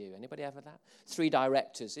except for you. Anybody ever that? 3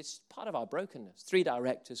 directors. It's part of our brokenness. 3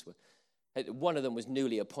 directors were. One of them was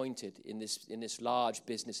newly appointed in this large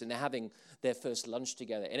business, and they're having their first lunch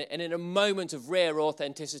together. And in a moment of rare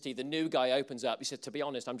authenticity, the new guy opens up. He said, "To be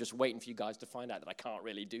honest, I'm just waiting for you guys to find out that I can't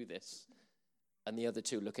really do this." And the other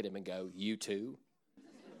 2 look at him and go, "You too?"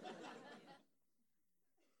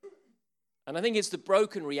 And I think it's the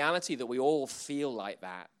broken reality that we all feel like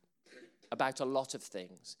that about a lot of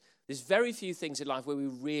things. There's very few things in life where we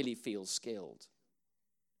really feel skilled.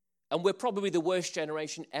 And we're probably the worst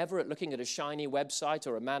generation ever at looking at a shiny website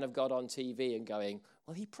or a man of God on TV and going,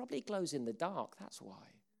 "Well, he probably glows in the dark, that's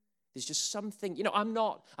why." There's just something, I'm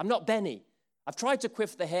not Benny. I've tried to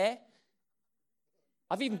quiff the hair.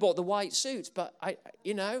 I've even bought the white suits, but I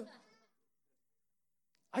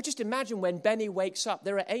just imagine when Benny wakes up,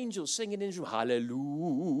 there are angels singing in his room,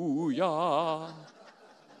 "Hallelujah,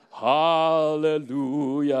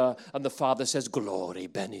 hallelujah." And the Father says, "Glory,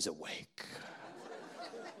 Benny's awake."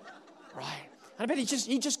 Right? And I bet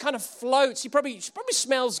he just kind of floats. He probably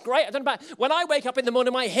smells great. I don't know about when I wake up in the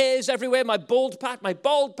morning, my hair's everywhere, my bald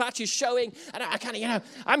patch is showing, and I kind of,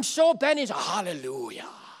 I'm sure Benny's hallelujah.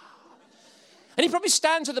 And he probably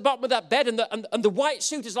stands at the bottom of that bed, and the white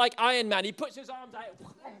suit is like Iron Man. He puts his arms out,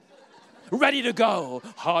 ready to go.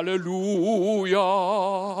 "Hallelujah,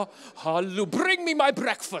 hallelujah. Bring me my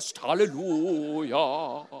breakfast.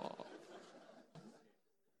 Hallelujah."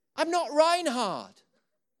 I'm not Reinhard.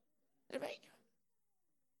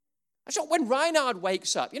 So when Reinhard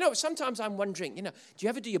wakes up, sometimes I'm wondering, do you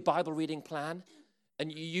ever do your Bible reading plan?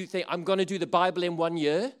 And you think, "I'm going to do the Bible in 1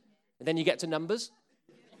 year," and then you get to Numbers?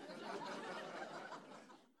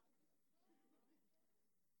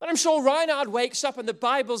 But I'm sure Reinhard wakes up and the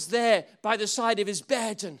Bible's there by the side of his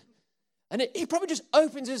bed. And he probably just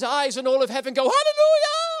opens his eyes and all of heaven go,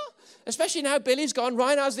 "Hallelujah!" Especially now Billy's gone.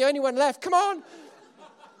 Reinhard's the only one left. Come on.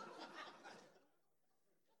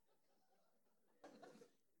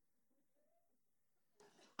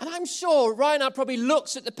 And I'm sure Reinhard probably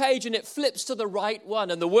looks at the page and it flips to the right one.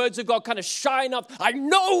 And the words of God kind of shine up. "I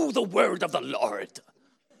know the word of the Lord."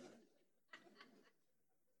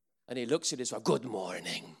 And he looks at his wife. "Good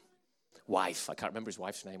morning, wife." I can't remember his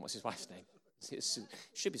wife's name. What's his wife's name? It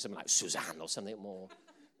should be something like Suzanne or something more.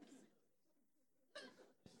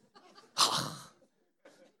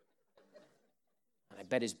 And I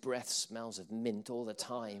bet his breath smells of mint all the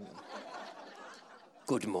time.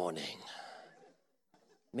 "Good morning."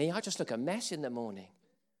 Me, I just look a mess in the morning.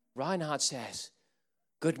 Reinhard says,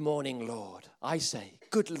 "Good morning, Lord." I say,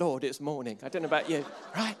 "Good Lord, it's morning." I don't know about you,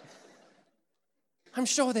 right? I'm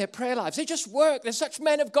sure their prayer lives, they just work. They're such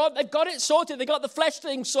men of God. They've got it sorted. They've got the flesh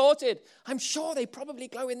thing sorted. I'm sure they probably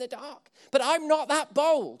glow in the dark. But I'm not that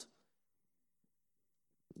bold.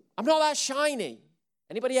 I'm not that shiny.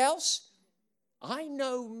 Anybody else? I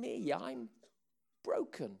know me. I'm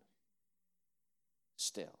broken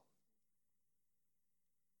still.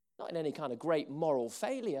 Not in any kind of great moral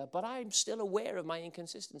failure, but I'm still aware of my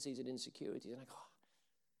inconsistencies and insecurities. And I go, oh,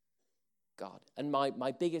 God. And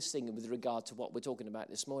my biggest thing with regard to what we're talking about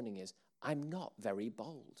this morning is I'm not very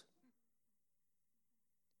bold.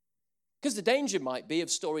 Because the danger might be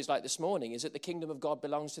of stories like this morning is that the kingdom of God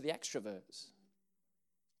belongs to the extroverts.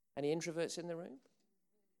 Any introverts in the room?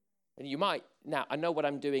 And you might, now, I know what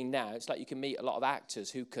I'm doing now. It's like you can meet a lot of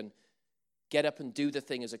actors who can get up and do the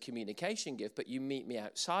thing as a communication gift, but you meet me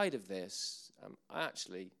outside of this, I'm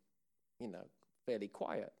actually, fairly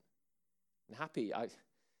quiet and happy. I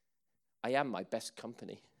am my best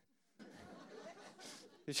company.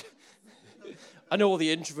 I know all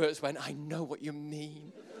the introverts went, I know what you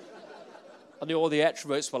mean. I know all the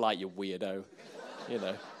extroverts were like, you weirdo,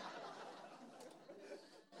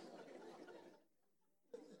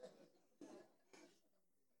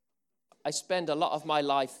 I spend a lot of my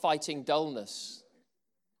life fighting dullness.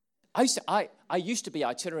 I used to be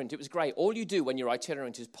itinerant. It was great. All you do when you're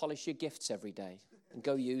itinerant is polish your gifts every day and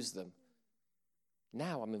go use them.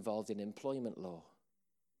 Now I'm involved in employment law.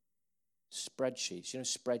 Spreadsheets.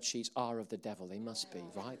 Spreadsheets are of the devil. They must be,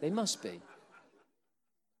 right? They must be.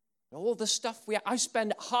 All the stuff I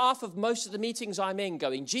spend half of most of the meetings I'm in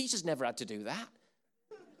going, Jesus never had to do that.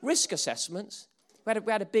 Risk assessments. We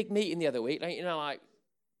had a big meeting the other week, like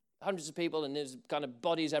hundreds of people, and there's kind of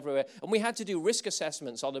bodies everywhere. And we had to do risk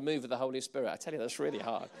assessments on the move of the Holy Spirit. I tell you, that's really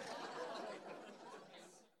hard.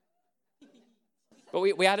 But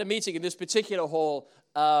we had a meeting in this particular hall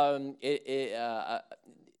about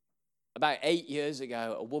 8 years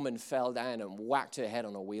ago. A woman fell down and whacked her head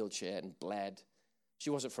on a wheelchair and bled.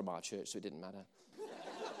 She wasn't from our church, so it didn't matter.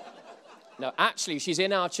 No, actually, she's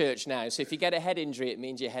in our church now. So if you get a head injury, it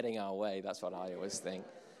means you're heading our way. That's what I always think.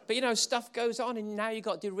 But, stuff goes on, and now you've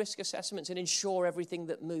got to do risk assessments and insure everything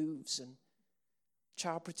that moves and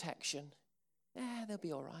child protection. Yeah, they'll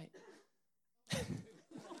be all right.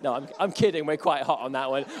 No, I'm kidding. We're quite hot on that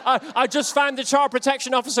one. I just found the child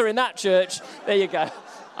protection officer in that church. There you go.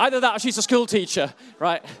 Either that or she's a school teacher,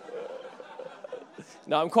 right?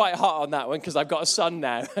 No, I'm quite hot on that one because I've got a son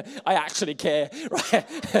now. I actually care, right?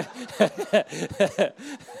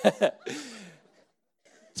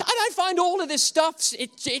 And I find all of this stuff,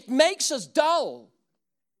 it makes us dull.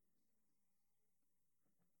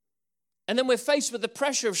 And then we're faced with the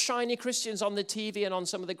pressure of shiny Christians on the TV and on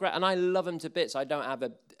some of the... And I love them to bits. I don't have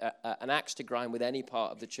an axe to grind with any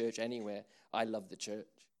part of the church anywhere. I love the church,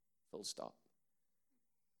 full stop.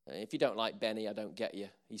 If you don't like Benny, I don't get you.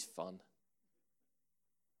 He's fun.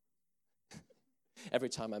 Every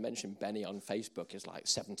time I mention Benny on Facebook, it's like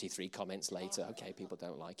 73 comments later. Okay, people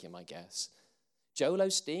don't like him, I guess. Joel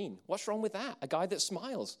Osteen, what's wrong with that? A guy that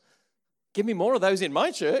smiles. Give me more of those in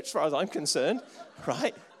my church, as far as I'm concerned,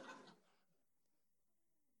 right?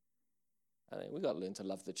 I think we've got to learn to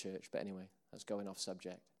love the church. But anyway, that's going off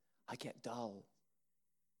subject. I get dull.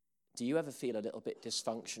 Do you ever feel a little bit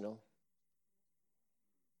dysfunctional?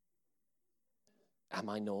 Am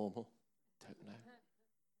I normal? Don't know.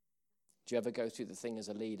 Do you ever go through the thing as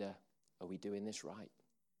a leader? Are we doing this right?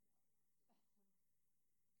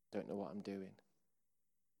 Don't know what I'm doing.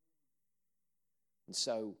 And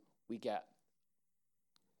so we get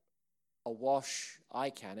awash, I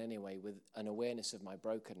can anyway, with an awareness of my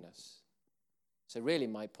brokenness. So really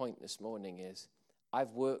my point this morning is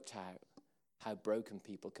I've worked out how broken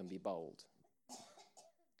people can be bold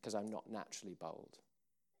because I'm not naturally bold.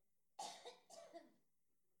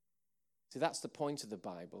 So that's the point of the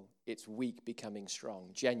Bible. It's weak becoming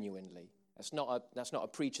strong, genuinely. That's not a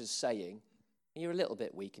preacher's saying, you're a little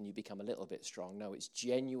bit weak and you become a little bit strong. No, it's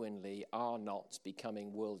genuinely our knots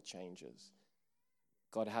becoming world changers.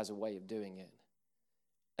 God has a way of doing it.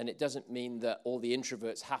 And it doesn't mean that all the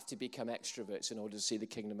introverts have to become extroverts in order to see the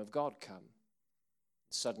kingdom of God come.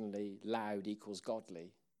 Suddenly, loud equals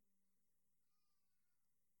godly.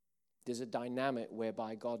 There's a dynamic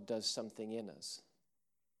whereby God does something in us.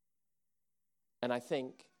 And I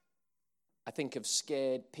think of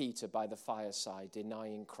scared Peter by the fireside,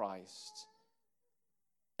 denying Christ.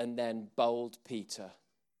 And then bold Peter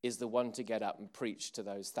is the one to get up and preach to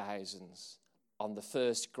those thousands on the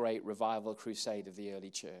first great revival crusade of the early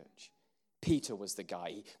church. Peter was the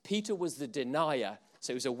guy. Peter was the denier,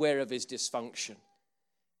 so he was aware of his dysfunction.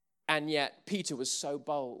 And yet Peter was so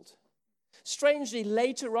bold. Strangely,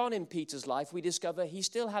 later on in Peter's life, we discover he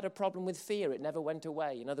still had a problem with fear. It never went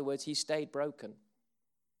away. In other words, he stayed broken.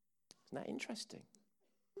 Isn't that interesting?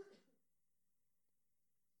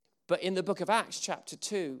 But in the book of Acts, chapter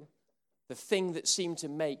 2, the thing that seemed to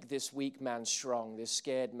make this weak man strong, this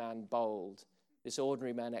scared man bold, this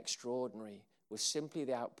ordinary man extraordinary, was simply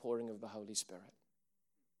the outpouring of the Holy Spirit.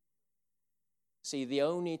 See, the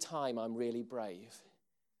only time I'm really brave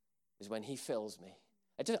is when he fills me.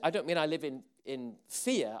 I don't mean I live in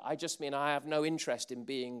fear. I just mean I have no interest in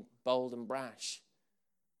being bold and brash.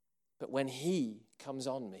 But when he comes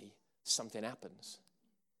on me, something happens.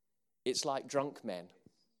 It's like drunk men.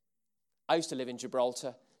 I used to live in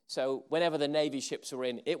Gibraltar, so whenever the Navy ships were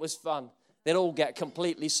in, it was fun. They'd all get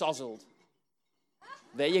completely sozzled.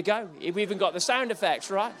 There you go. We've even got the sound effects,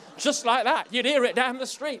 right? Just like that. You'd hear it down the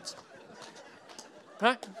street.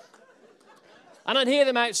 Right? And I'd hear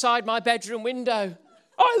them outside my bedroom window.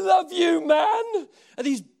 I love you, man. And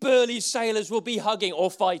these burly sailors will be hugging or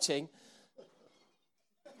fighting.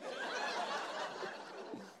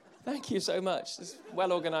 Thank you so much. This is a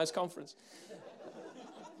well-organized conference.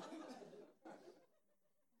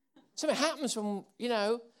 So it happens when,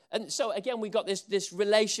 and so again, we got this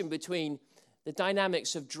relation between the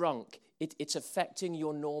dynamics of drunk. It's affecting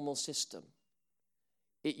your normal system.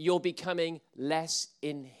 You're becoming less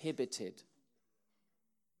inhibited.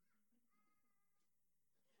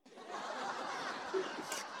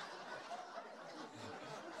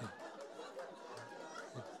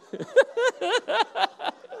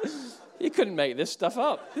 You couldn't make this stuff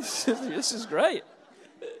up. This is great.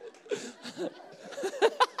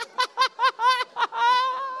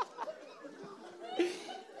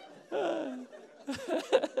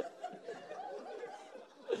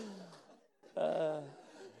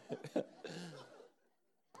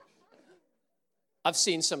 I've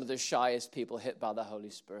seen some of the shyest people hit by the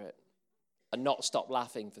Holy Spirit and not stop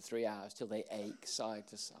laughing for 3 hours till they ache side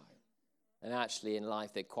to side. And actually in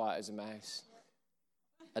life, they're quiet as a mouse.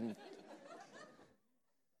 And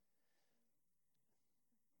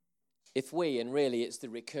if we, and really it's the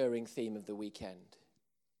recurring theme of the weekend,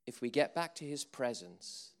 if we get back to his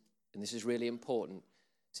presence, and this is really important.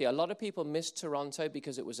 See, a lot of people miss Toronto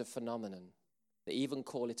because it was a phenomenon. They even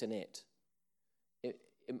call it an it.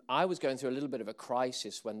 I was going through a little bit of a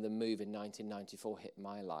crisis when the move in 1994 hit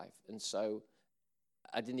my life. And so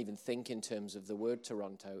I didn't even think in terms of the word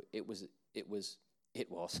Toronto. It was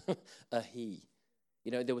a he.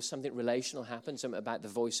 There was something relational happened, something about the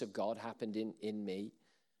voice of God happened in me.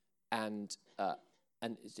 And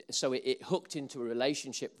so it hooked into a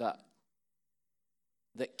relationship that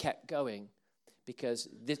kept going, because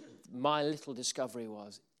my little discovery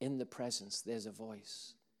was, in the presence, there's a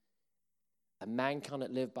voice. A man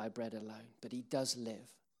cannot live by bread alone, but he does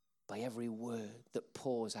live by every word that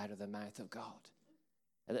pours out of the mouth of God.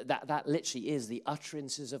 And that literally is the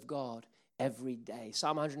utterances of God every day.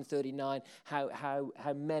 Psalm 139,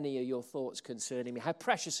 how many are your thoughts concerning me? How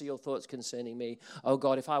precious are your thoughts concerning me? Oh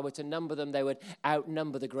God, if I were to number them, they would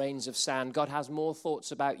outnumber the grains of sand. God has more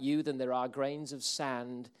thoughts about you than there are grains of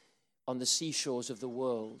sand on the seashores of the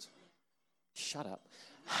world. Shut up.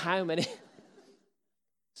 How many...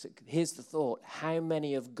 So here's the thought. How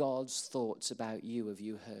many of God's thoughts about you have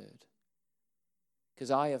you heard? Because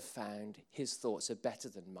I have found his thoughts are better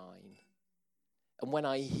than mine. And when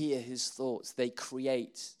I hear his thoughts, they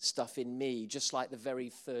create stuff in me, just like the very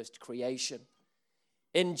first creation.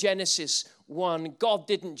 In Genesis 1, God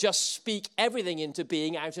didn't just speak everything into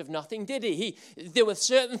being out of nothing, did he? There were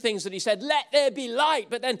certain things that he said, let there be light.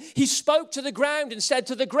 But then he spoke to the ground and said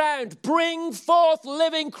to the ground, bring forth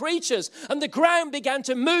living creatures. And the ground began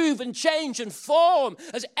to move and change and form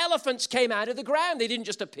as elephants came out of the ground. They didn't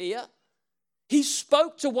just appear. He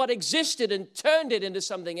spoke to what existed and turned it into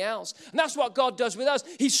something else. And that's what God does with us.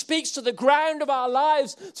 He speaks to the ground of our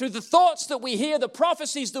lives through the thoughts that we hear, the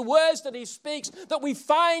prophecies, the words that he speaks, that we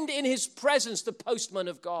find in his presence, the postman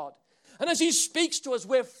of God. And as he speaks to us,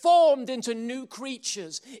 we're formed into new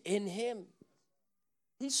creatures in him.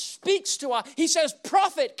 He speaks to us. He says,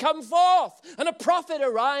 prophet, come forth. And a prophet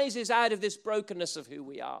arises out of this brokenness of who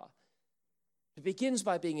we are. It begins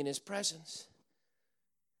by being in his presence.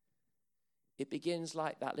 It begins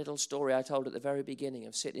like that little story I told at the very beginning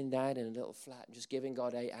of sitting down in a little flat and just giving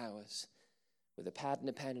God 8 hours with a pad and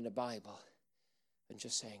a pen and a Bible and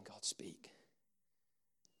just saying, God, speak.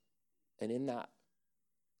 And in that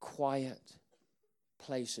quiet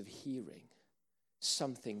place of hearing,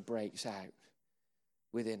 something breaks out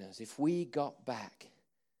within us. If we got back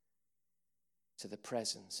to the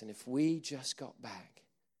presence and if we just got back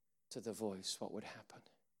to the voice, what would happen?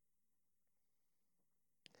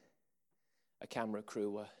 A camera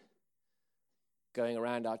crew were going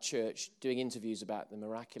around our church doing interviews about the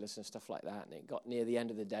miraculous and stuff like that. And it got near the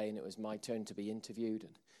end of the day and it was my turn to be interviewed.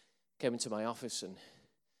 And came into my office and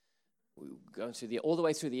we were going through all the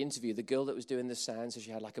way through the interview. The girl that was doing the sound, so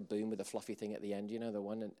she had like a boom with a fluffy thing at the end, you know, the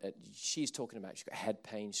one. And she's talking about she's got head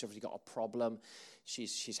pain. She's obviously got a problem.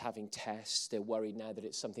 She's having tests. They're worried now that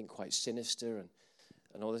it's something quite sinister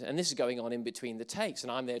and all this. And this is going on in between the takes.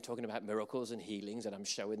 And I'm there talking about miracles and healings, and I'm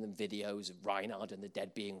showing them videos of Reinhard and the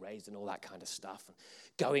dead being raised and all that kind of stuff, and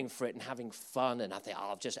going for it and having fun. And I think,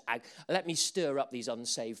 let me stir up these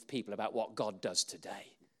unsaved people about what God does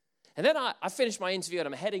today. And then I finished my interview, and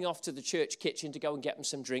I'm heading off to the church kitchen to go and get them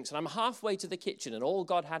some drinks. And I'm halfway to the kitchen, and all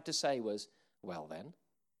God had to say was, well then.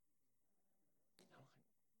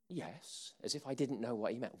 Yes, as if I didn't know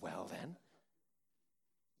what he meant. Well then.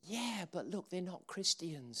 Yeah, but look, they're not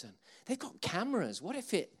Christians, and they've got cameras. What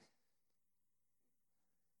if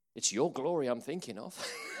it's your glory I'm thinking of?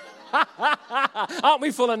 Aren't we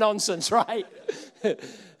full of nonsense, right?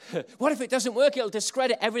 What if it doesn't work? It'll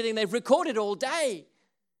discredit everything they've recorded all day.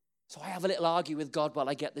 So I have a little argue with God while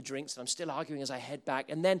I get the drinks, and I'm still arguing as I head back.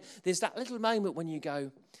 And then there's that little moment when you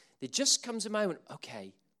go, there just comes a moment,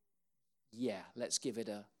 okay, yeah, let's give it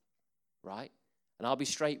a, right? And I'll be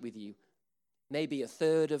straight with you. Maybe a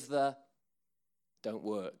third of the don't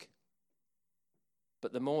work.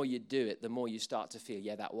 But the more you do it, the more you start to feel,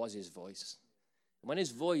 yeah, that was his voice. And when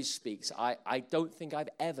his voice speaks, I don't think I've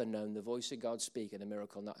ever known the voice of God speak and a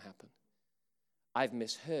miracle not happen. I've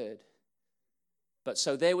misheard. But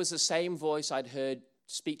so there was the same voice I'd heard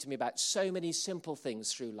speak to me about so many simple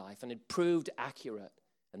things through life, and it proved accurate.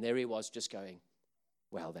 And there he was just going,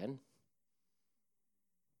 well then.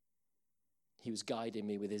 He was guiding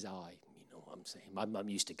me with his eye. You know what I'm saying? My mum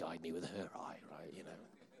used to guide me with her eye, right? You know.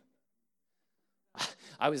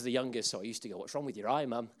 I was the youngest, so I used to go, what's wrong with your eye,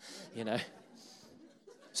 Mum? You know.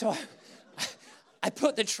 So I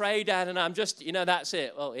put the tray down and I'm just, that's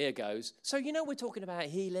it. Well, here goes. So, we're talking about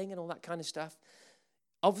healing and all that kind of stuff.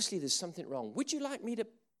 Obviously, there's something wrong. Would you like me to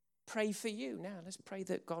pray for you? Now, let's pray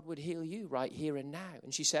that God would heal you right here and now.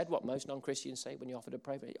 And she said what most non-Christians say when you offer to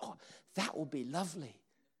pray for you. Oh, that would be lovely.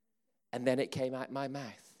 And then it came out my mouth.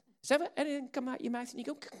 Has ever anything come out your mouth and you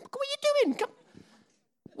go, what are you doing? Come.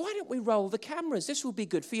 Why don't we roll the cameras? This will be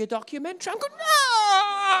good for your documentary. I'm going,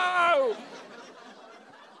 no!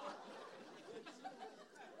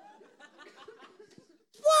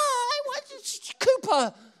 Why? What?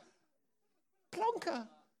 Cooper. Plonker.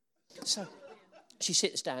 So she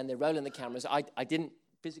sits down, they're rolling the cameras. I didn't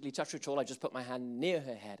physically touch her at all. I just put my hand near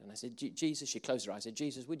her head. And I said, Jesus, she closed her eyes. I said,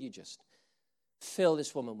 Jesus, would you just fill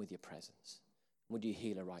this woman with your presence? Would you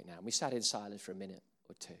heal her right now? And we sat in silence for a minute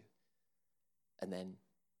or two. And then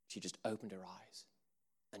she just opened her eyes.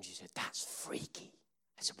 And she said, that's freaky.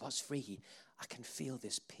 I said, what's freaky? I can feel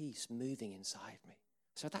this peace moving inside me.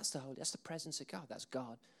 So that's the presence of God. That's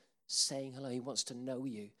God saying hello. He wants to know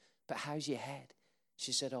you. But how's your head?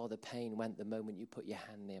 She said, the pain went the moment you put your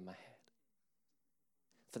hand near my head.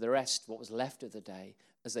 For the rest, what was left of the day,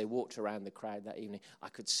 as they walked around the crowd that evening, I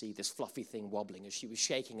could see this fluffy thing wobbling as she was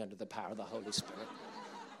shaking under the power of the Holy Spirit.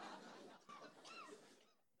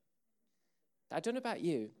 I don't know about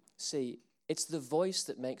you. See, it's the voice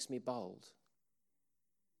that makes me bold.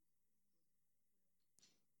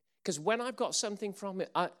 Because when I've got something from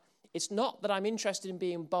it, it's not that I'm interested in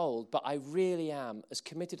being bold, but I really am as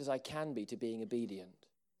committed as I can be to being obedient.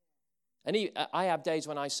 And I have days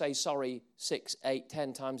when I say sorry 6, 8,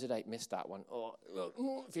 10 times a day. Missed that one. Or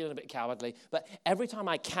feeling a bit cowardly. But every time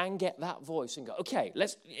I can get that voice and go, okay,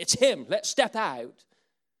 it's him. Let's step out.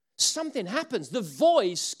 Something happens. The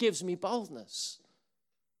voice gives me boldness.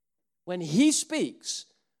 When he speaks,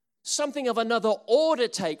 something of another order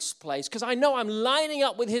takes place because I know I'm lining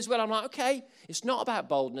up with his will. I'm like, okay, it's not about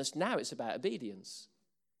boldness. Now it's about obedience.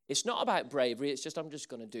 It's not about bravery. It's just I'm just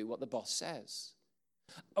going to do what the boss says.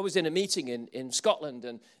 I was in a meeting in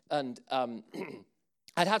Scotland and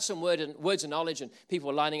I'd had some words of knowledge and people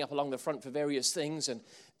were lining up along the front for various things.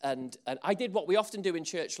 And I did what we often do in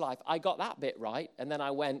church life. I got that bit right. And then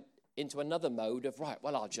I went into another mode of, right,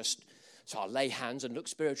 well, I'll lay hands and look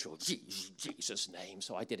spiritual. Jesus' name.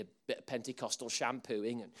 So I did a bit of Pentecostal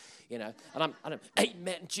shampooing and I'm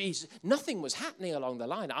amen, Jesus. Nothing was happening along the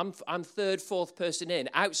line. I'm third, fourth person in.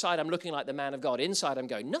 Outside, I'm looking like the man of God. Inside, I'm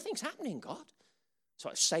going, nothing's happening, God. So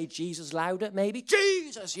I say Jesus louder, maybe.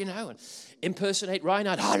 Jesus, and impersonate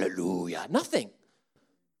Reinhard. Hallelujah. Nothing.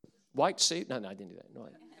 White suit. No, I didn't do that. No.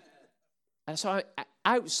 And so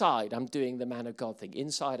outside, I'm doing the man of God thing.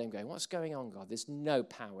 Inside, I'm going, what's going on, God? There's no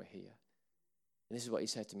power here. And this is what he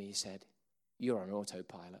said to me. He said, you're on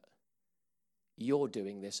autopilot. You're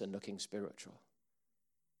doing this and looking spiritual.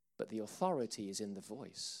 but the authority is in the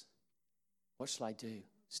voice. What shall I do?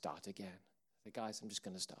 Start again. I said, guys, I'm just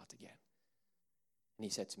going to start again. And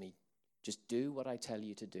he said to me, just do what I tell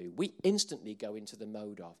you to do. We instantly go into the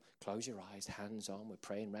mode of close your eyes, hands on, we're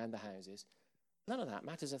praying around the houses. None of that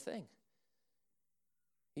matters a thing.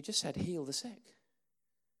 He just said, heal the sick.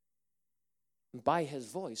 And by his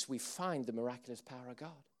voice, we find the miraculous power of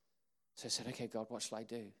God. So I said, okay, God, what shall I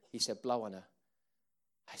do? He said, blow on her.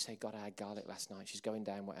 I said, God, I had garlic last night. She's going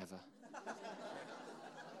down, whatever.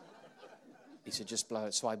 He said, just blow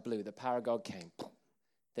it. So I blew. The power of God came.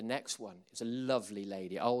 The next one is a lovely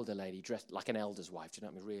lady, older lady, dressed like an elder's wife. Do you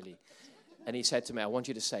know what I mean? Really. And he said to me, I want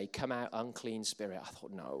you to say, come out, unclean spirit. I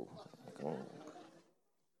thought, no.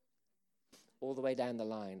 All the way down the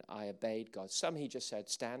line, I obeyed God. Some he just said,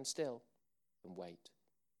 stand still and wait.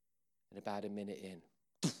 And about a minute in,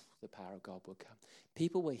 the power of God would come.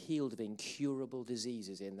 People were healed of incurable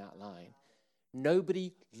diseases in that line.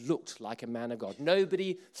 Nobody looked like a man of God.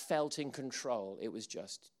 Nobody felt in control. It was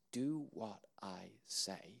just, do what I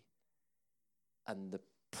say. And the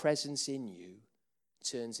presence in you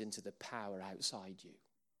turns into the power outside you.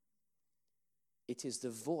 It is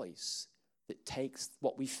the voice that takes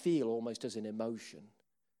what we feel almost as an emotion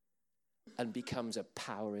and becomes a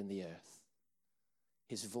power in the earth.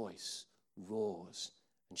 His voice roars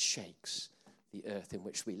and shakes the earth in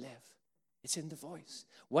which we live. It's in the voice.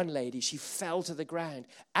 One lady, she fell to the ground.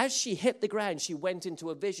 As she hit the ground, she went into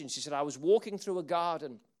a vision. She said, I was walking through a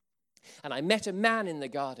garden and I met a man in the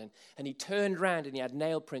garden, and he turned around and he had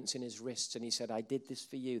nail prints in his wrists, and he said, I did this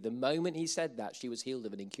for you. The moment he said that, she was healed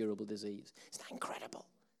of an incurable disease. Isn't that incredible?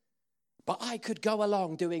 But I could go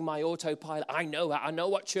along doing my autopilot. I know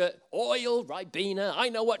what church, oil, Ribena, I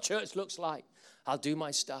know what church looks like. I'll do my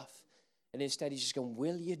stuff. And instead he's just going,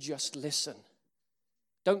 will you just listen?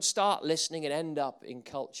 Don't start listening and end up in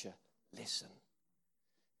culture. Listen.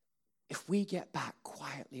 If we get back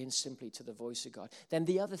quietly and simply to the voice of God, then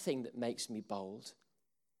the other thing that makes me bold,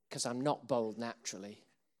 because I'm not bold naturally,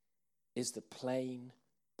 is the plain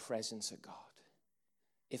presence of God.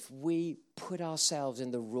 If we put ourselves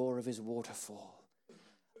in the roar of his waterfall,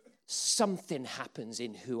 something happens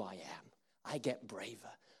in who I am. I get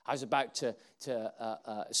braver. I was about to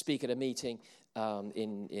speak at a meeting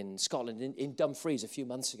in Scotland, in Dumfries a few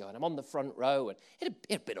months ago, and I'm on the front row, and it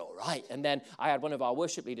had been all right. And then I had one of our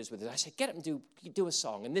worship leaders with us. I said, get up and do a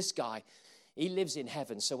song. And this guy, he lives in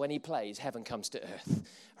heaven, so when he plays, heaven comes to earth,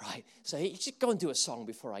 right? So he just go and do a song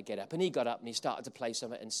before I get up. And he got up and he started to play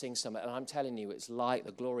something and sing something. And I'm telling you, it's like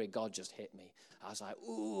the glory of God just hit me. I was like,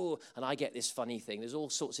 ooh, and I get this funny thing. There's all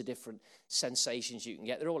sorts of different sensations you can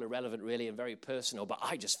get. They're all irrelevant, really, and very personal. But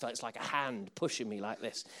I just felt it's like a hand pushing me like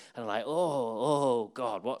this. And I'm like, oh,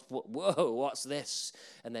 God, what's this?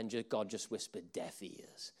 And then God just whispered, deaf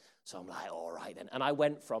ears. So I'm like, all right then. And I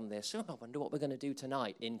went from this, I wonder what we're going to do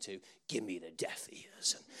tonight, into give me the deaf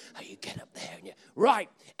ears. And how you get up there and you, right,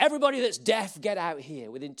 everybody that's deaf, get out here.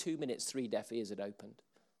 Within 2 minutes, 3 deaf ears had opened.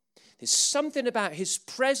 There's something about his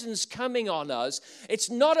presence coming on us. It's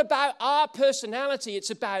not about our personality. It's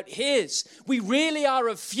about his. We really are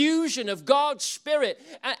a fusion of God's Spirit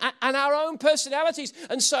and our own personalities.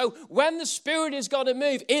 And so when the Spirit is going to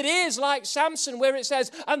move, it is like Samson where it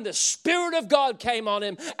says, and the Spirit of God came on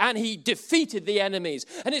him and he defeated the enemies.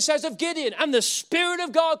 And it says of Gideon, and the Spirit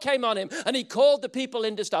of God came on him and he called the people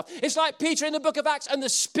into stuff. It's like Peter in the book of Acts, and the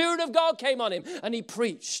Spirit of God came on him and he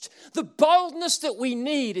preached. The boldness that we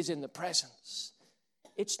need is in the presence.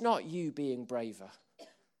 It's not you being braver.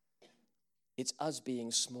 It's us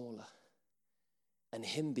being smaller and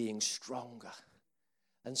him being stronger.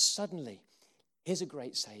 And suddenly, here's a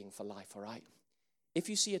great saying for life, all right? If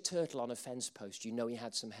you see a turtle on a fence post, you know he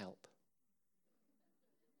had some help.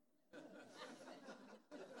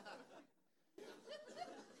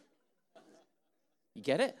 You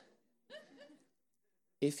get it?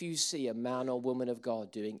 If you see a man or woman of God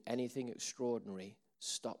doing anything extraordinary,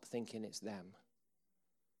 stop thinking it's them.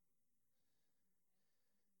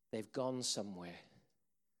 They've gone somewhere.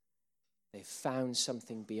 They've found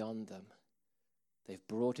something beyond them. They've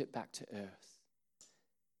brought it back to earth.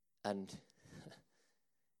 And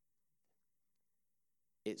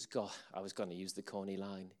it's got, I was going to use the corny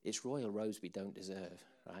line, it's royal robes we don't deserve,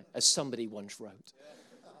 right? As somebody once wrote.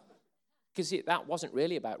 Because that wasn't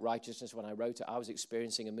really about righteousness when I wrote it. I was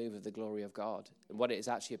experiencing a move of the glory of God. And what it is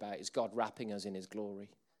actually about is God wrapping us in his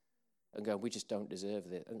glory. And going, we just don't deserve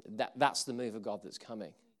it. And that's the move of God that's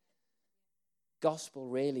coming. Gospel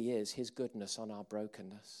really is his goodness on our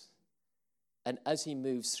brokenness. And as he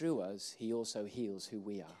moves through us, he also heals who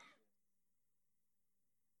we are.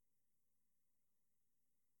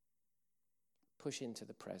 Push into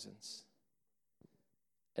the presence.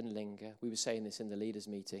 and linger. We were saying this in the leaders'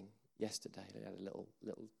 meeting yesterday. We had a little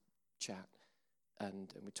chat,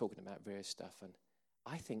 and we're talking about various stuff. And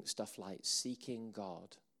I think stuff like seeking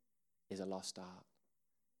God is a lost art.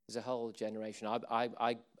 There's a whole generation.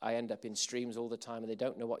 I end up in streams all the time, and they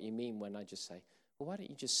don't know what you mean when I just say, well, why don't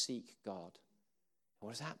you just seek God?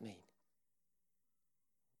 What does that mean?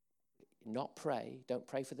 Not pray. Don't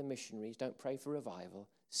pray for the missionaries. Don't pray for revival.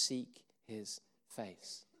 Seek his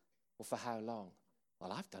face. Well, for how long?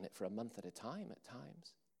 Well, I've done it for a month at a time at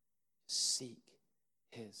times. Seek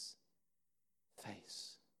his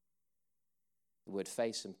face. The word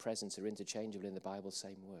face and presence are interchangeable in the Bible,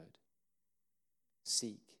 same word.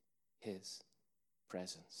 Seek his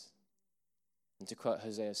presence. And to quote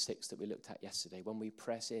Hosea 6 that we looked at yesterday, when we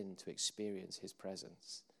press in to experience his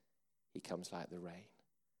presence, he comes like the rain.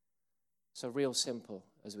 So real simple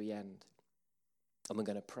as we end. And we're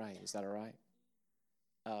going to pray. Is that all right?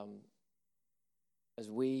 As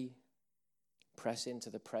we press into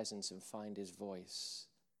the presence and find his voice,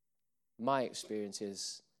 my experience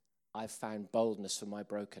is I've found boldness for my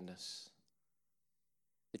brokenness.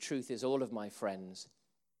 The truth is all of my friends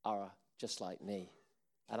are just like me.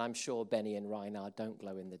 And I'm sure Benny and Reinhard don't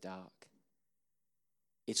glow in the dark.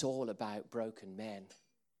 It's all about broken men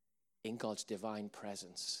in God's divine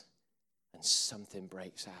presence. And something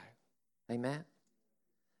breaks out. Amen?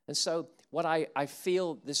 And so what I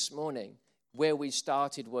feel this morning, where we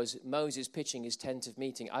started was Moses pitching his tent of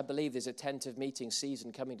meeting. I believe there's a tent of meeting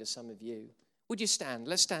season coming to some of you. Would you stand?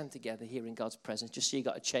 Let's stand together here in God's presence, just so you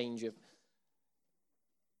got a change of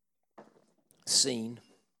scene.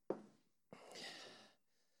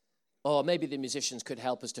 Or maybe the musicians could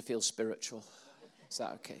help us to feel spiritual. Is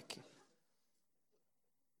that okay?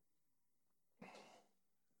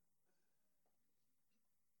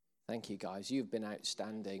 Thank you, guys. You've been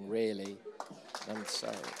outstanding, really. I'm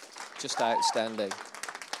sorry. Just outstanding.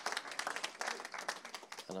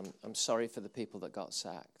 And I'm sorry for the people that got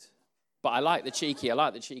sacked. But I like the cheeky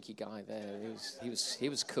guy there. He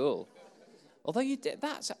was cool. Although you did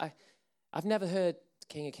I've never heard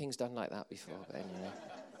King of Kings done like that before. But anyway.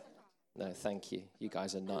 No, thank you. You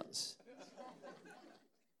guys are nuts.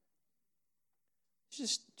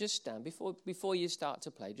 Just stand before you start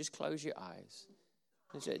to play. Just close your eyes.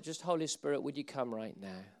 Just Holy Spirit, would you come right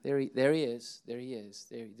now? There he is. There he is.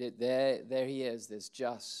 There he is.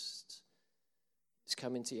 It's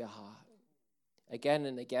coming to your heart. Again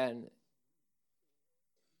and again,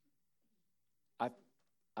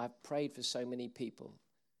 I've prayed for so many people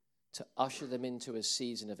to usher them into a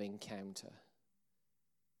season of encounter.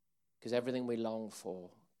 Because everything we long for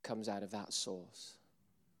comes out of that source.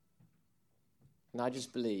 And I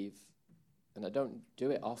just believe, and I don't do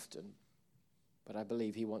it often, but I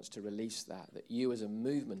believe he wants to release that you as a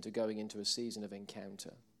movement are going into a season of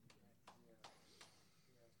encounter.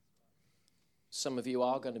 Some of you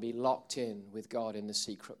are going to be locked in with God in the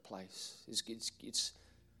secret place. It's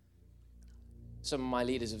some of my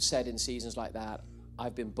leaders have said in seasons like that,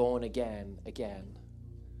 I've been born again.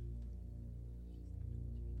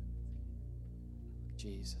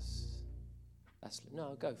 Jesus.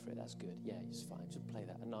 No, go for it. That's good. Yeah, it's fine. Just play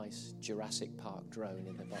that. A nice Jurassic Park drone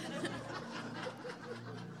in the background.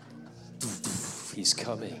 He's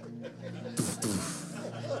coming.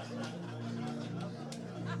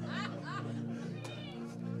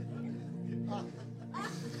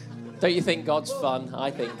 Don't you think God's fun? I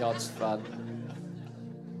think God's fun.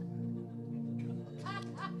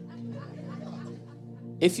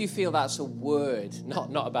 If you feel that's a word,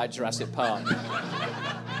 not about Jurassic Park.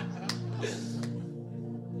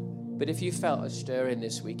 But if you felt a stirring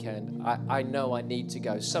this weekend, I know I need to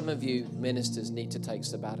go. Some of you ministers need to take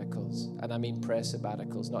sabbaticals. And I mean prayer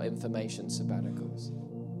sabbaticals, not information sabbaticals.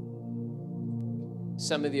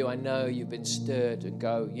 Some of you, I know you've been stirred and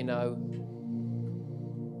go,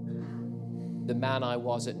 the man I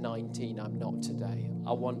was at 19, I'm not today.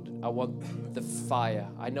 I want the fire.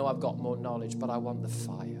 I know I've got more knowledge, but I want the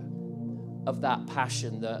fire of that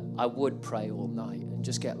passion that I would pray all night and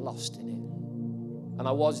just get lost in it. And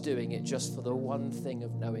I was doing it just for the one thing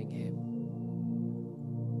of knowing him.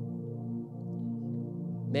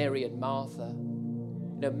 Mary and Martha.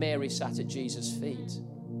 Mary sat at Jesus' feet.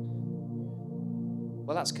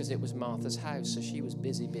 Well, that's because it was Martha's house, so she was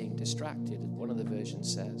busy being distracted, one of the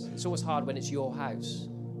versions says. It's always hard when it's your house.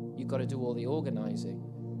 You've got to do all the organizing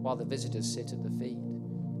while the visitors sit at the feet.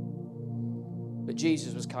 But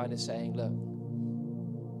Jesus was kind of saying, look,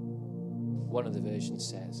 one of the versions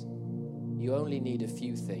says, you only need a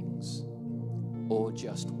few things or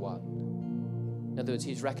just one. In other words,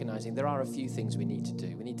 he's recognizing there are a few things we need to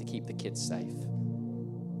do. We need to keep the kids safe.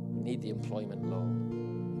 We need the employment law.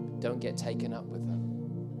 Don't get taken up with them.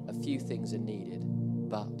 A few things are needed,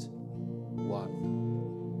 but one.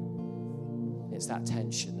 It's that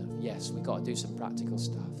tension of, yes, we've got to do some practical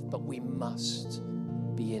stuff, but we must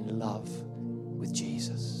be in love with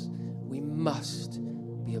Jesus. We must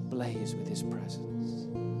be ablaze with his presence.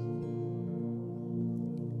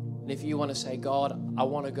 And if you want to say, God, I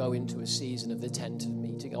want to go into a season of the tent of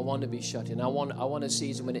meeting. I want to be shut in. I want a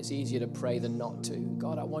season when it's easier to pray than not to.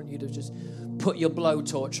 God, I want you to just put your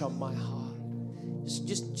blowtorch on my heart.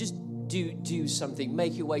 Just do something.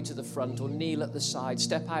 Make your way to the front or kneel at the side.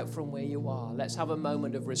 Step out from where you are. Let's have a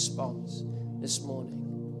moment of response this morning.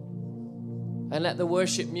 And let the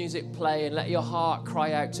worship music play and let your heart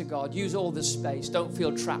cry out to God. Use all the space. Don't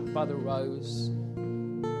feel trapped by the rows.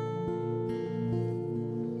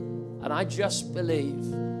 And I just believe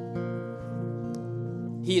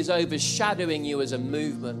he is overshadowing you as a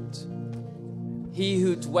movement. He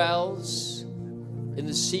who dwells in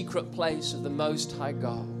the secret place of the Most High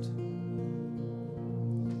God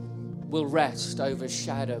will rest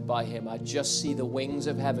overshadowed by him. I just see the wings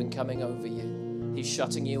of heaven coming over you. He's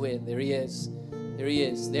shutting you in. There he is. There he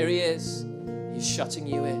is. There he is. He's shutting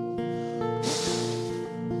you in.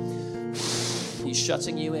 He's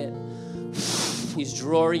shutting you in. He's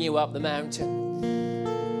drawing you up the mountain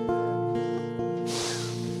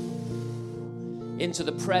into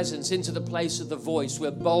the presence, into the place of the voice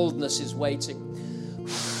where boldness is waiting.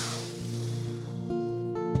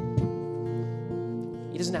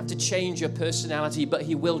 He doesn't have to change your personality, but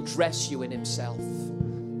he will dress you in himself.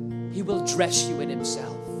 He will dress you in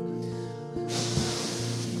himself.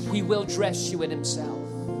 He will dress you in himself.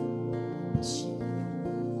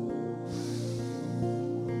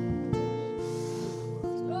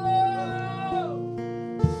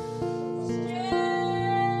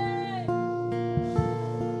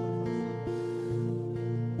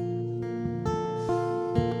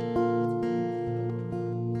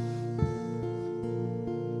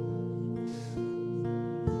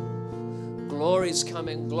 Glory's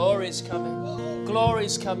coming, glory's coming,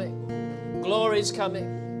 glory's coming, glory's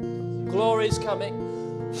coming, glory's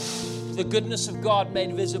coming. The goodness of God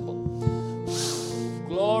made visible.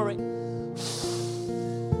 Glory.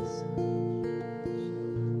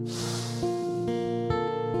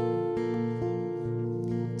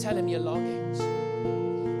 Tell him your longings.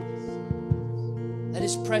 Let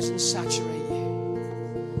his presence saturate you.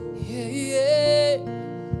 Yeah, yeah.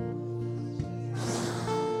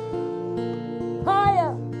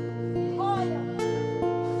 Higher, higher,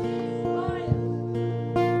 higher.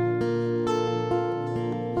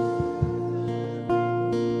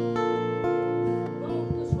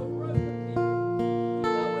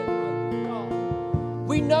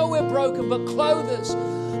 We know we're broken, but clothe us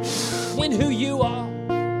in who you are.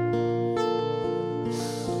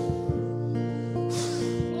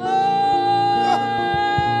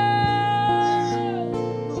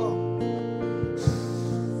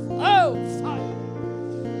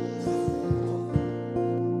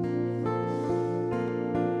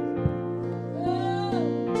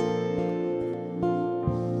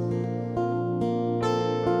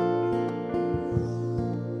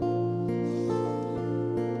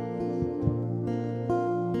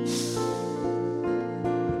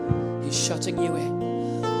 Shutting you in.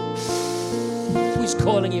 He's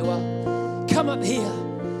calling you up. Come up here.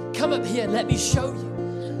 Come up here. Let me show you.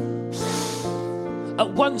 At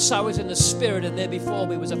once I was in the Spirit, and there before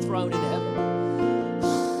me was a throne in heaven.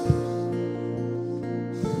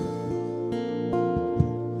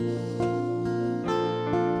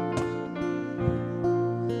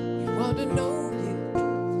 We want to know you.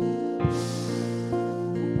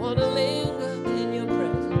 We want to linger in your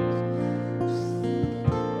presence.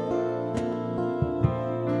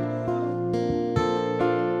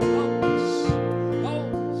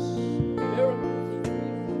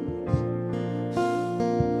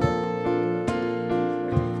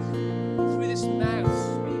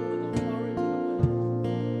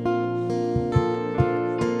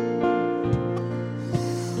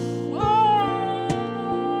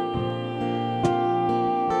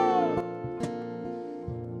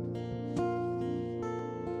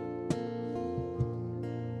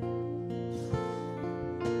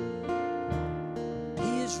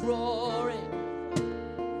 Roaring.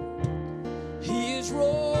 He is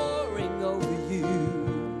roaring over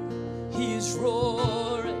you. He is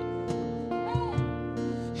roaring.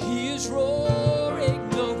 He is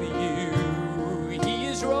roaring over you. He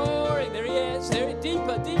is roaring. There he is. There,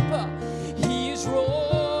 deeper, deeper. He is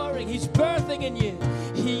roaring. He's birthing in you.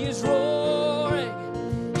 He is roaring.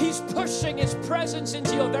 He's pushing his presence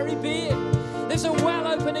into your very being. There's a well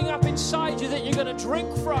opening up inside you that you're going to drink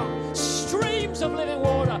from. Streams of living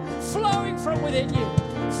water flowing from within you.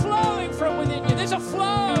 flowing from within you. There's a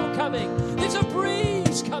flow coming. There's a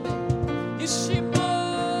breeze coming. Yeshua,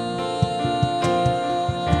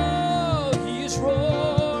 He is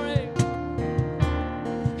roaring.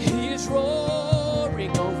 He is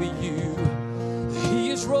roaring over you. He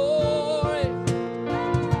is roaring.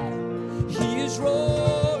 He is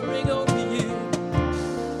roaring over you.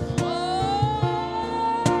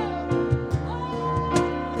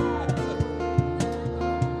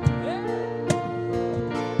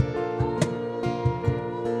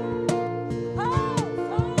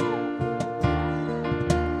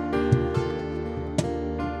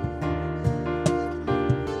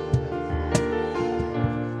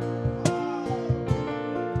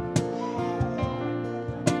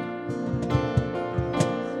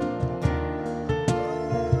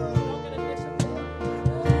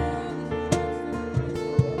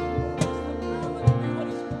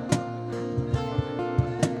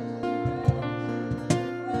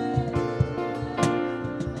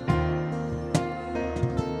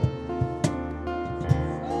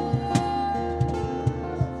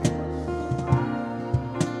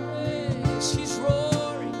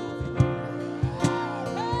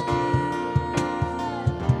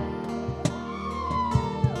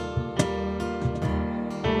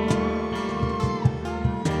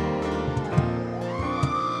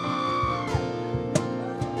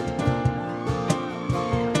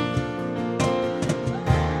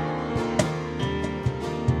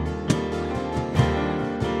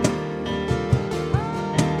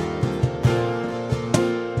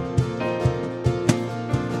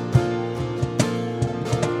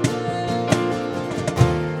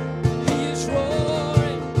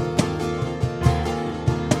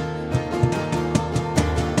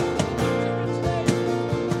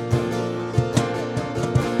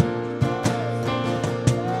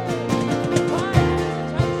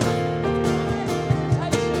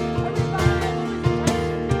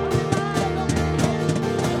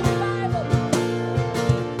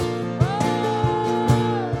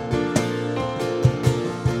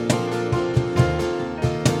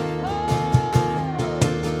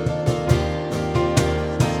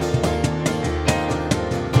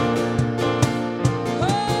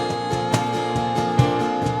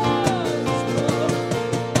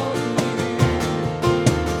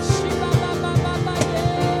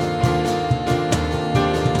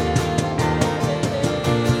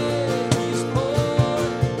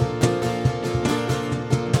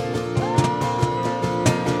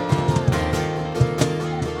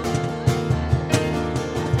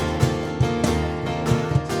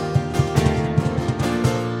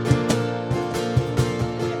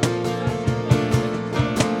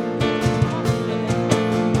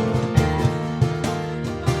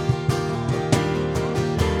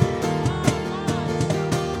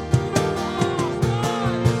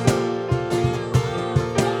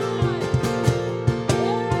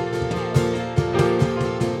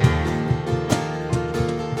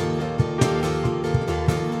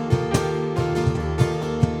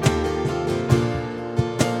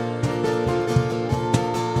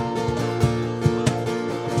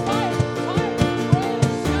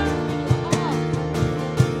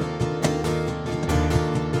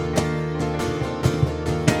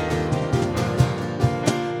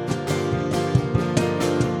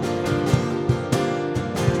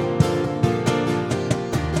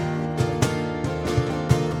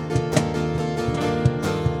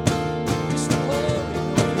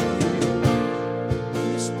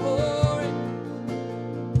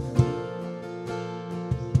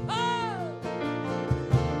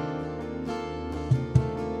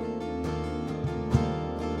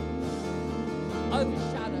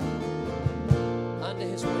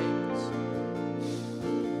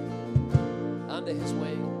 under his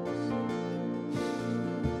wings.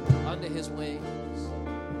 Under his wings.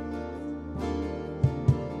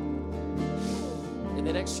 In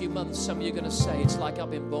the next few months, some of you are going to say, it's like I've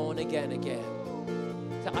been born again.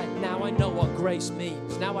 Now I know what grace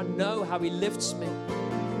means. Now I know how he lifts me.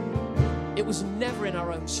 It was never in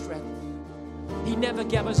our own strength. He never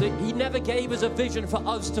gave us a vision for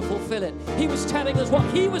us to fulfill it. He was telling us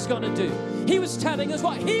what he was going to do. He was telling us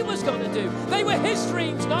what he was going to do. They were his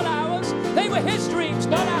dreams, not ours. They were his dreams,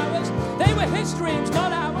 not ours. They were his dreams,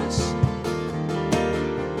 not ours.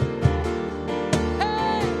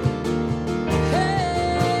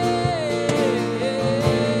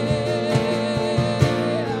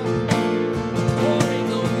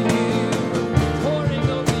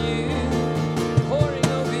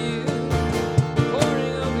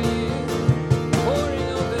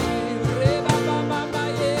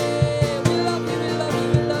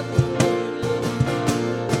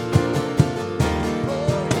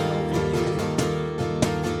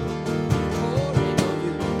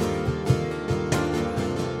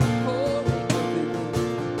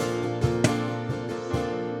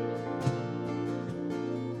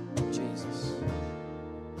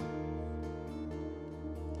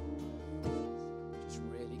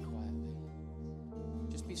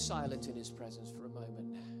 be silent in his presence for a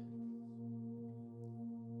moment.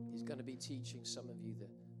 He's going to be teaching some of you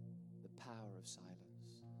the power of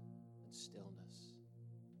silence and stillness.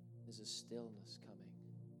 There's a stillness coming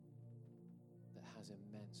that has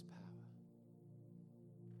immense power.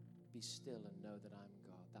 Be still and know that I'm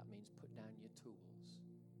God. That means put down your tools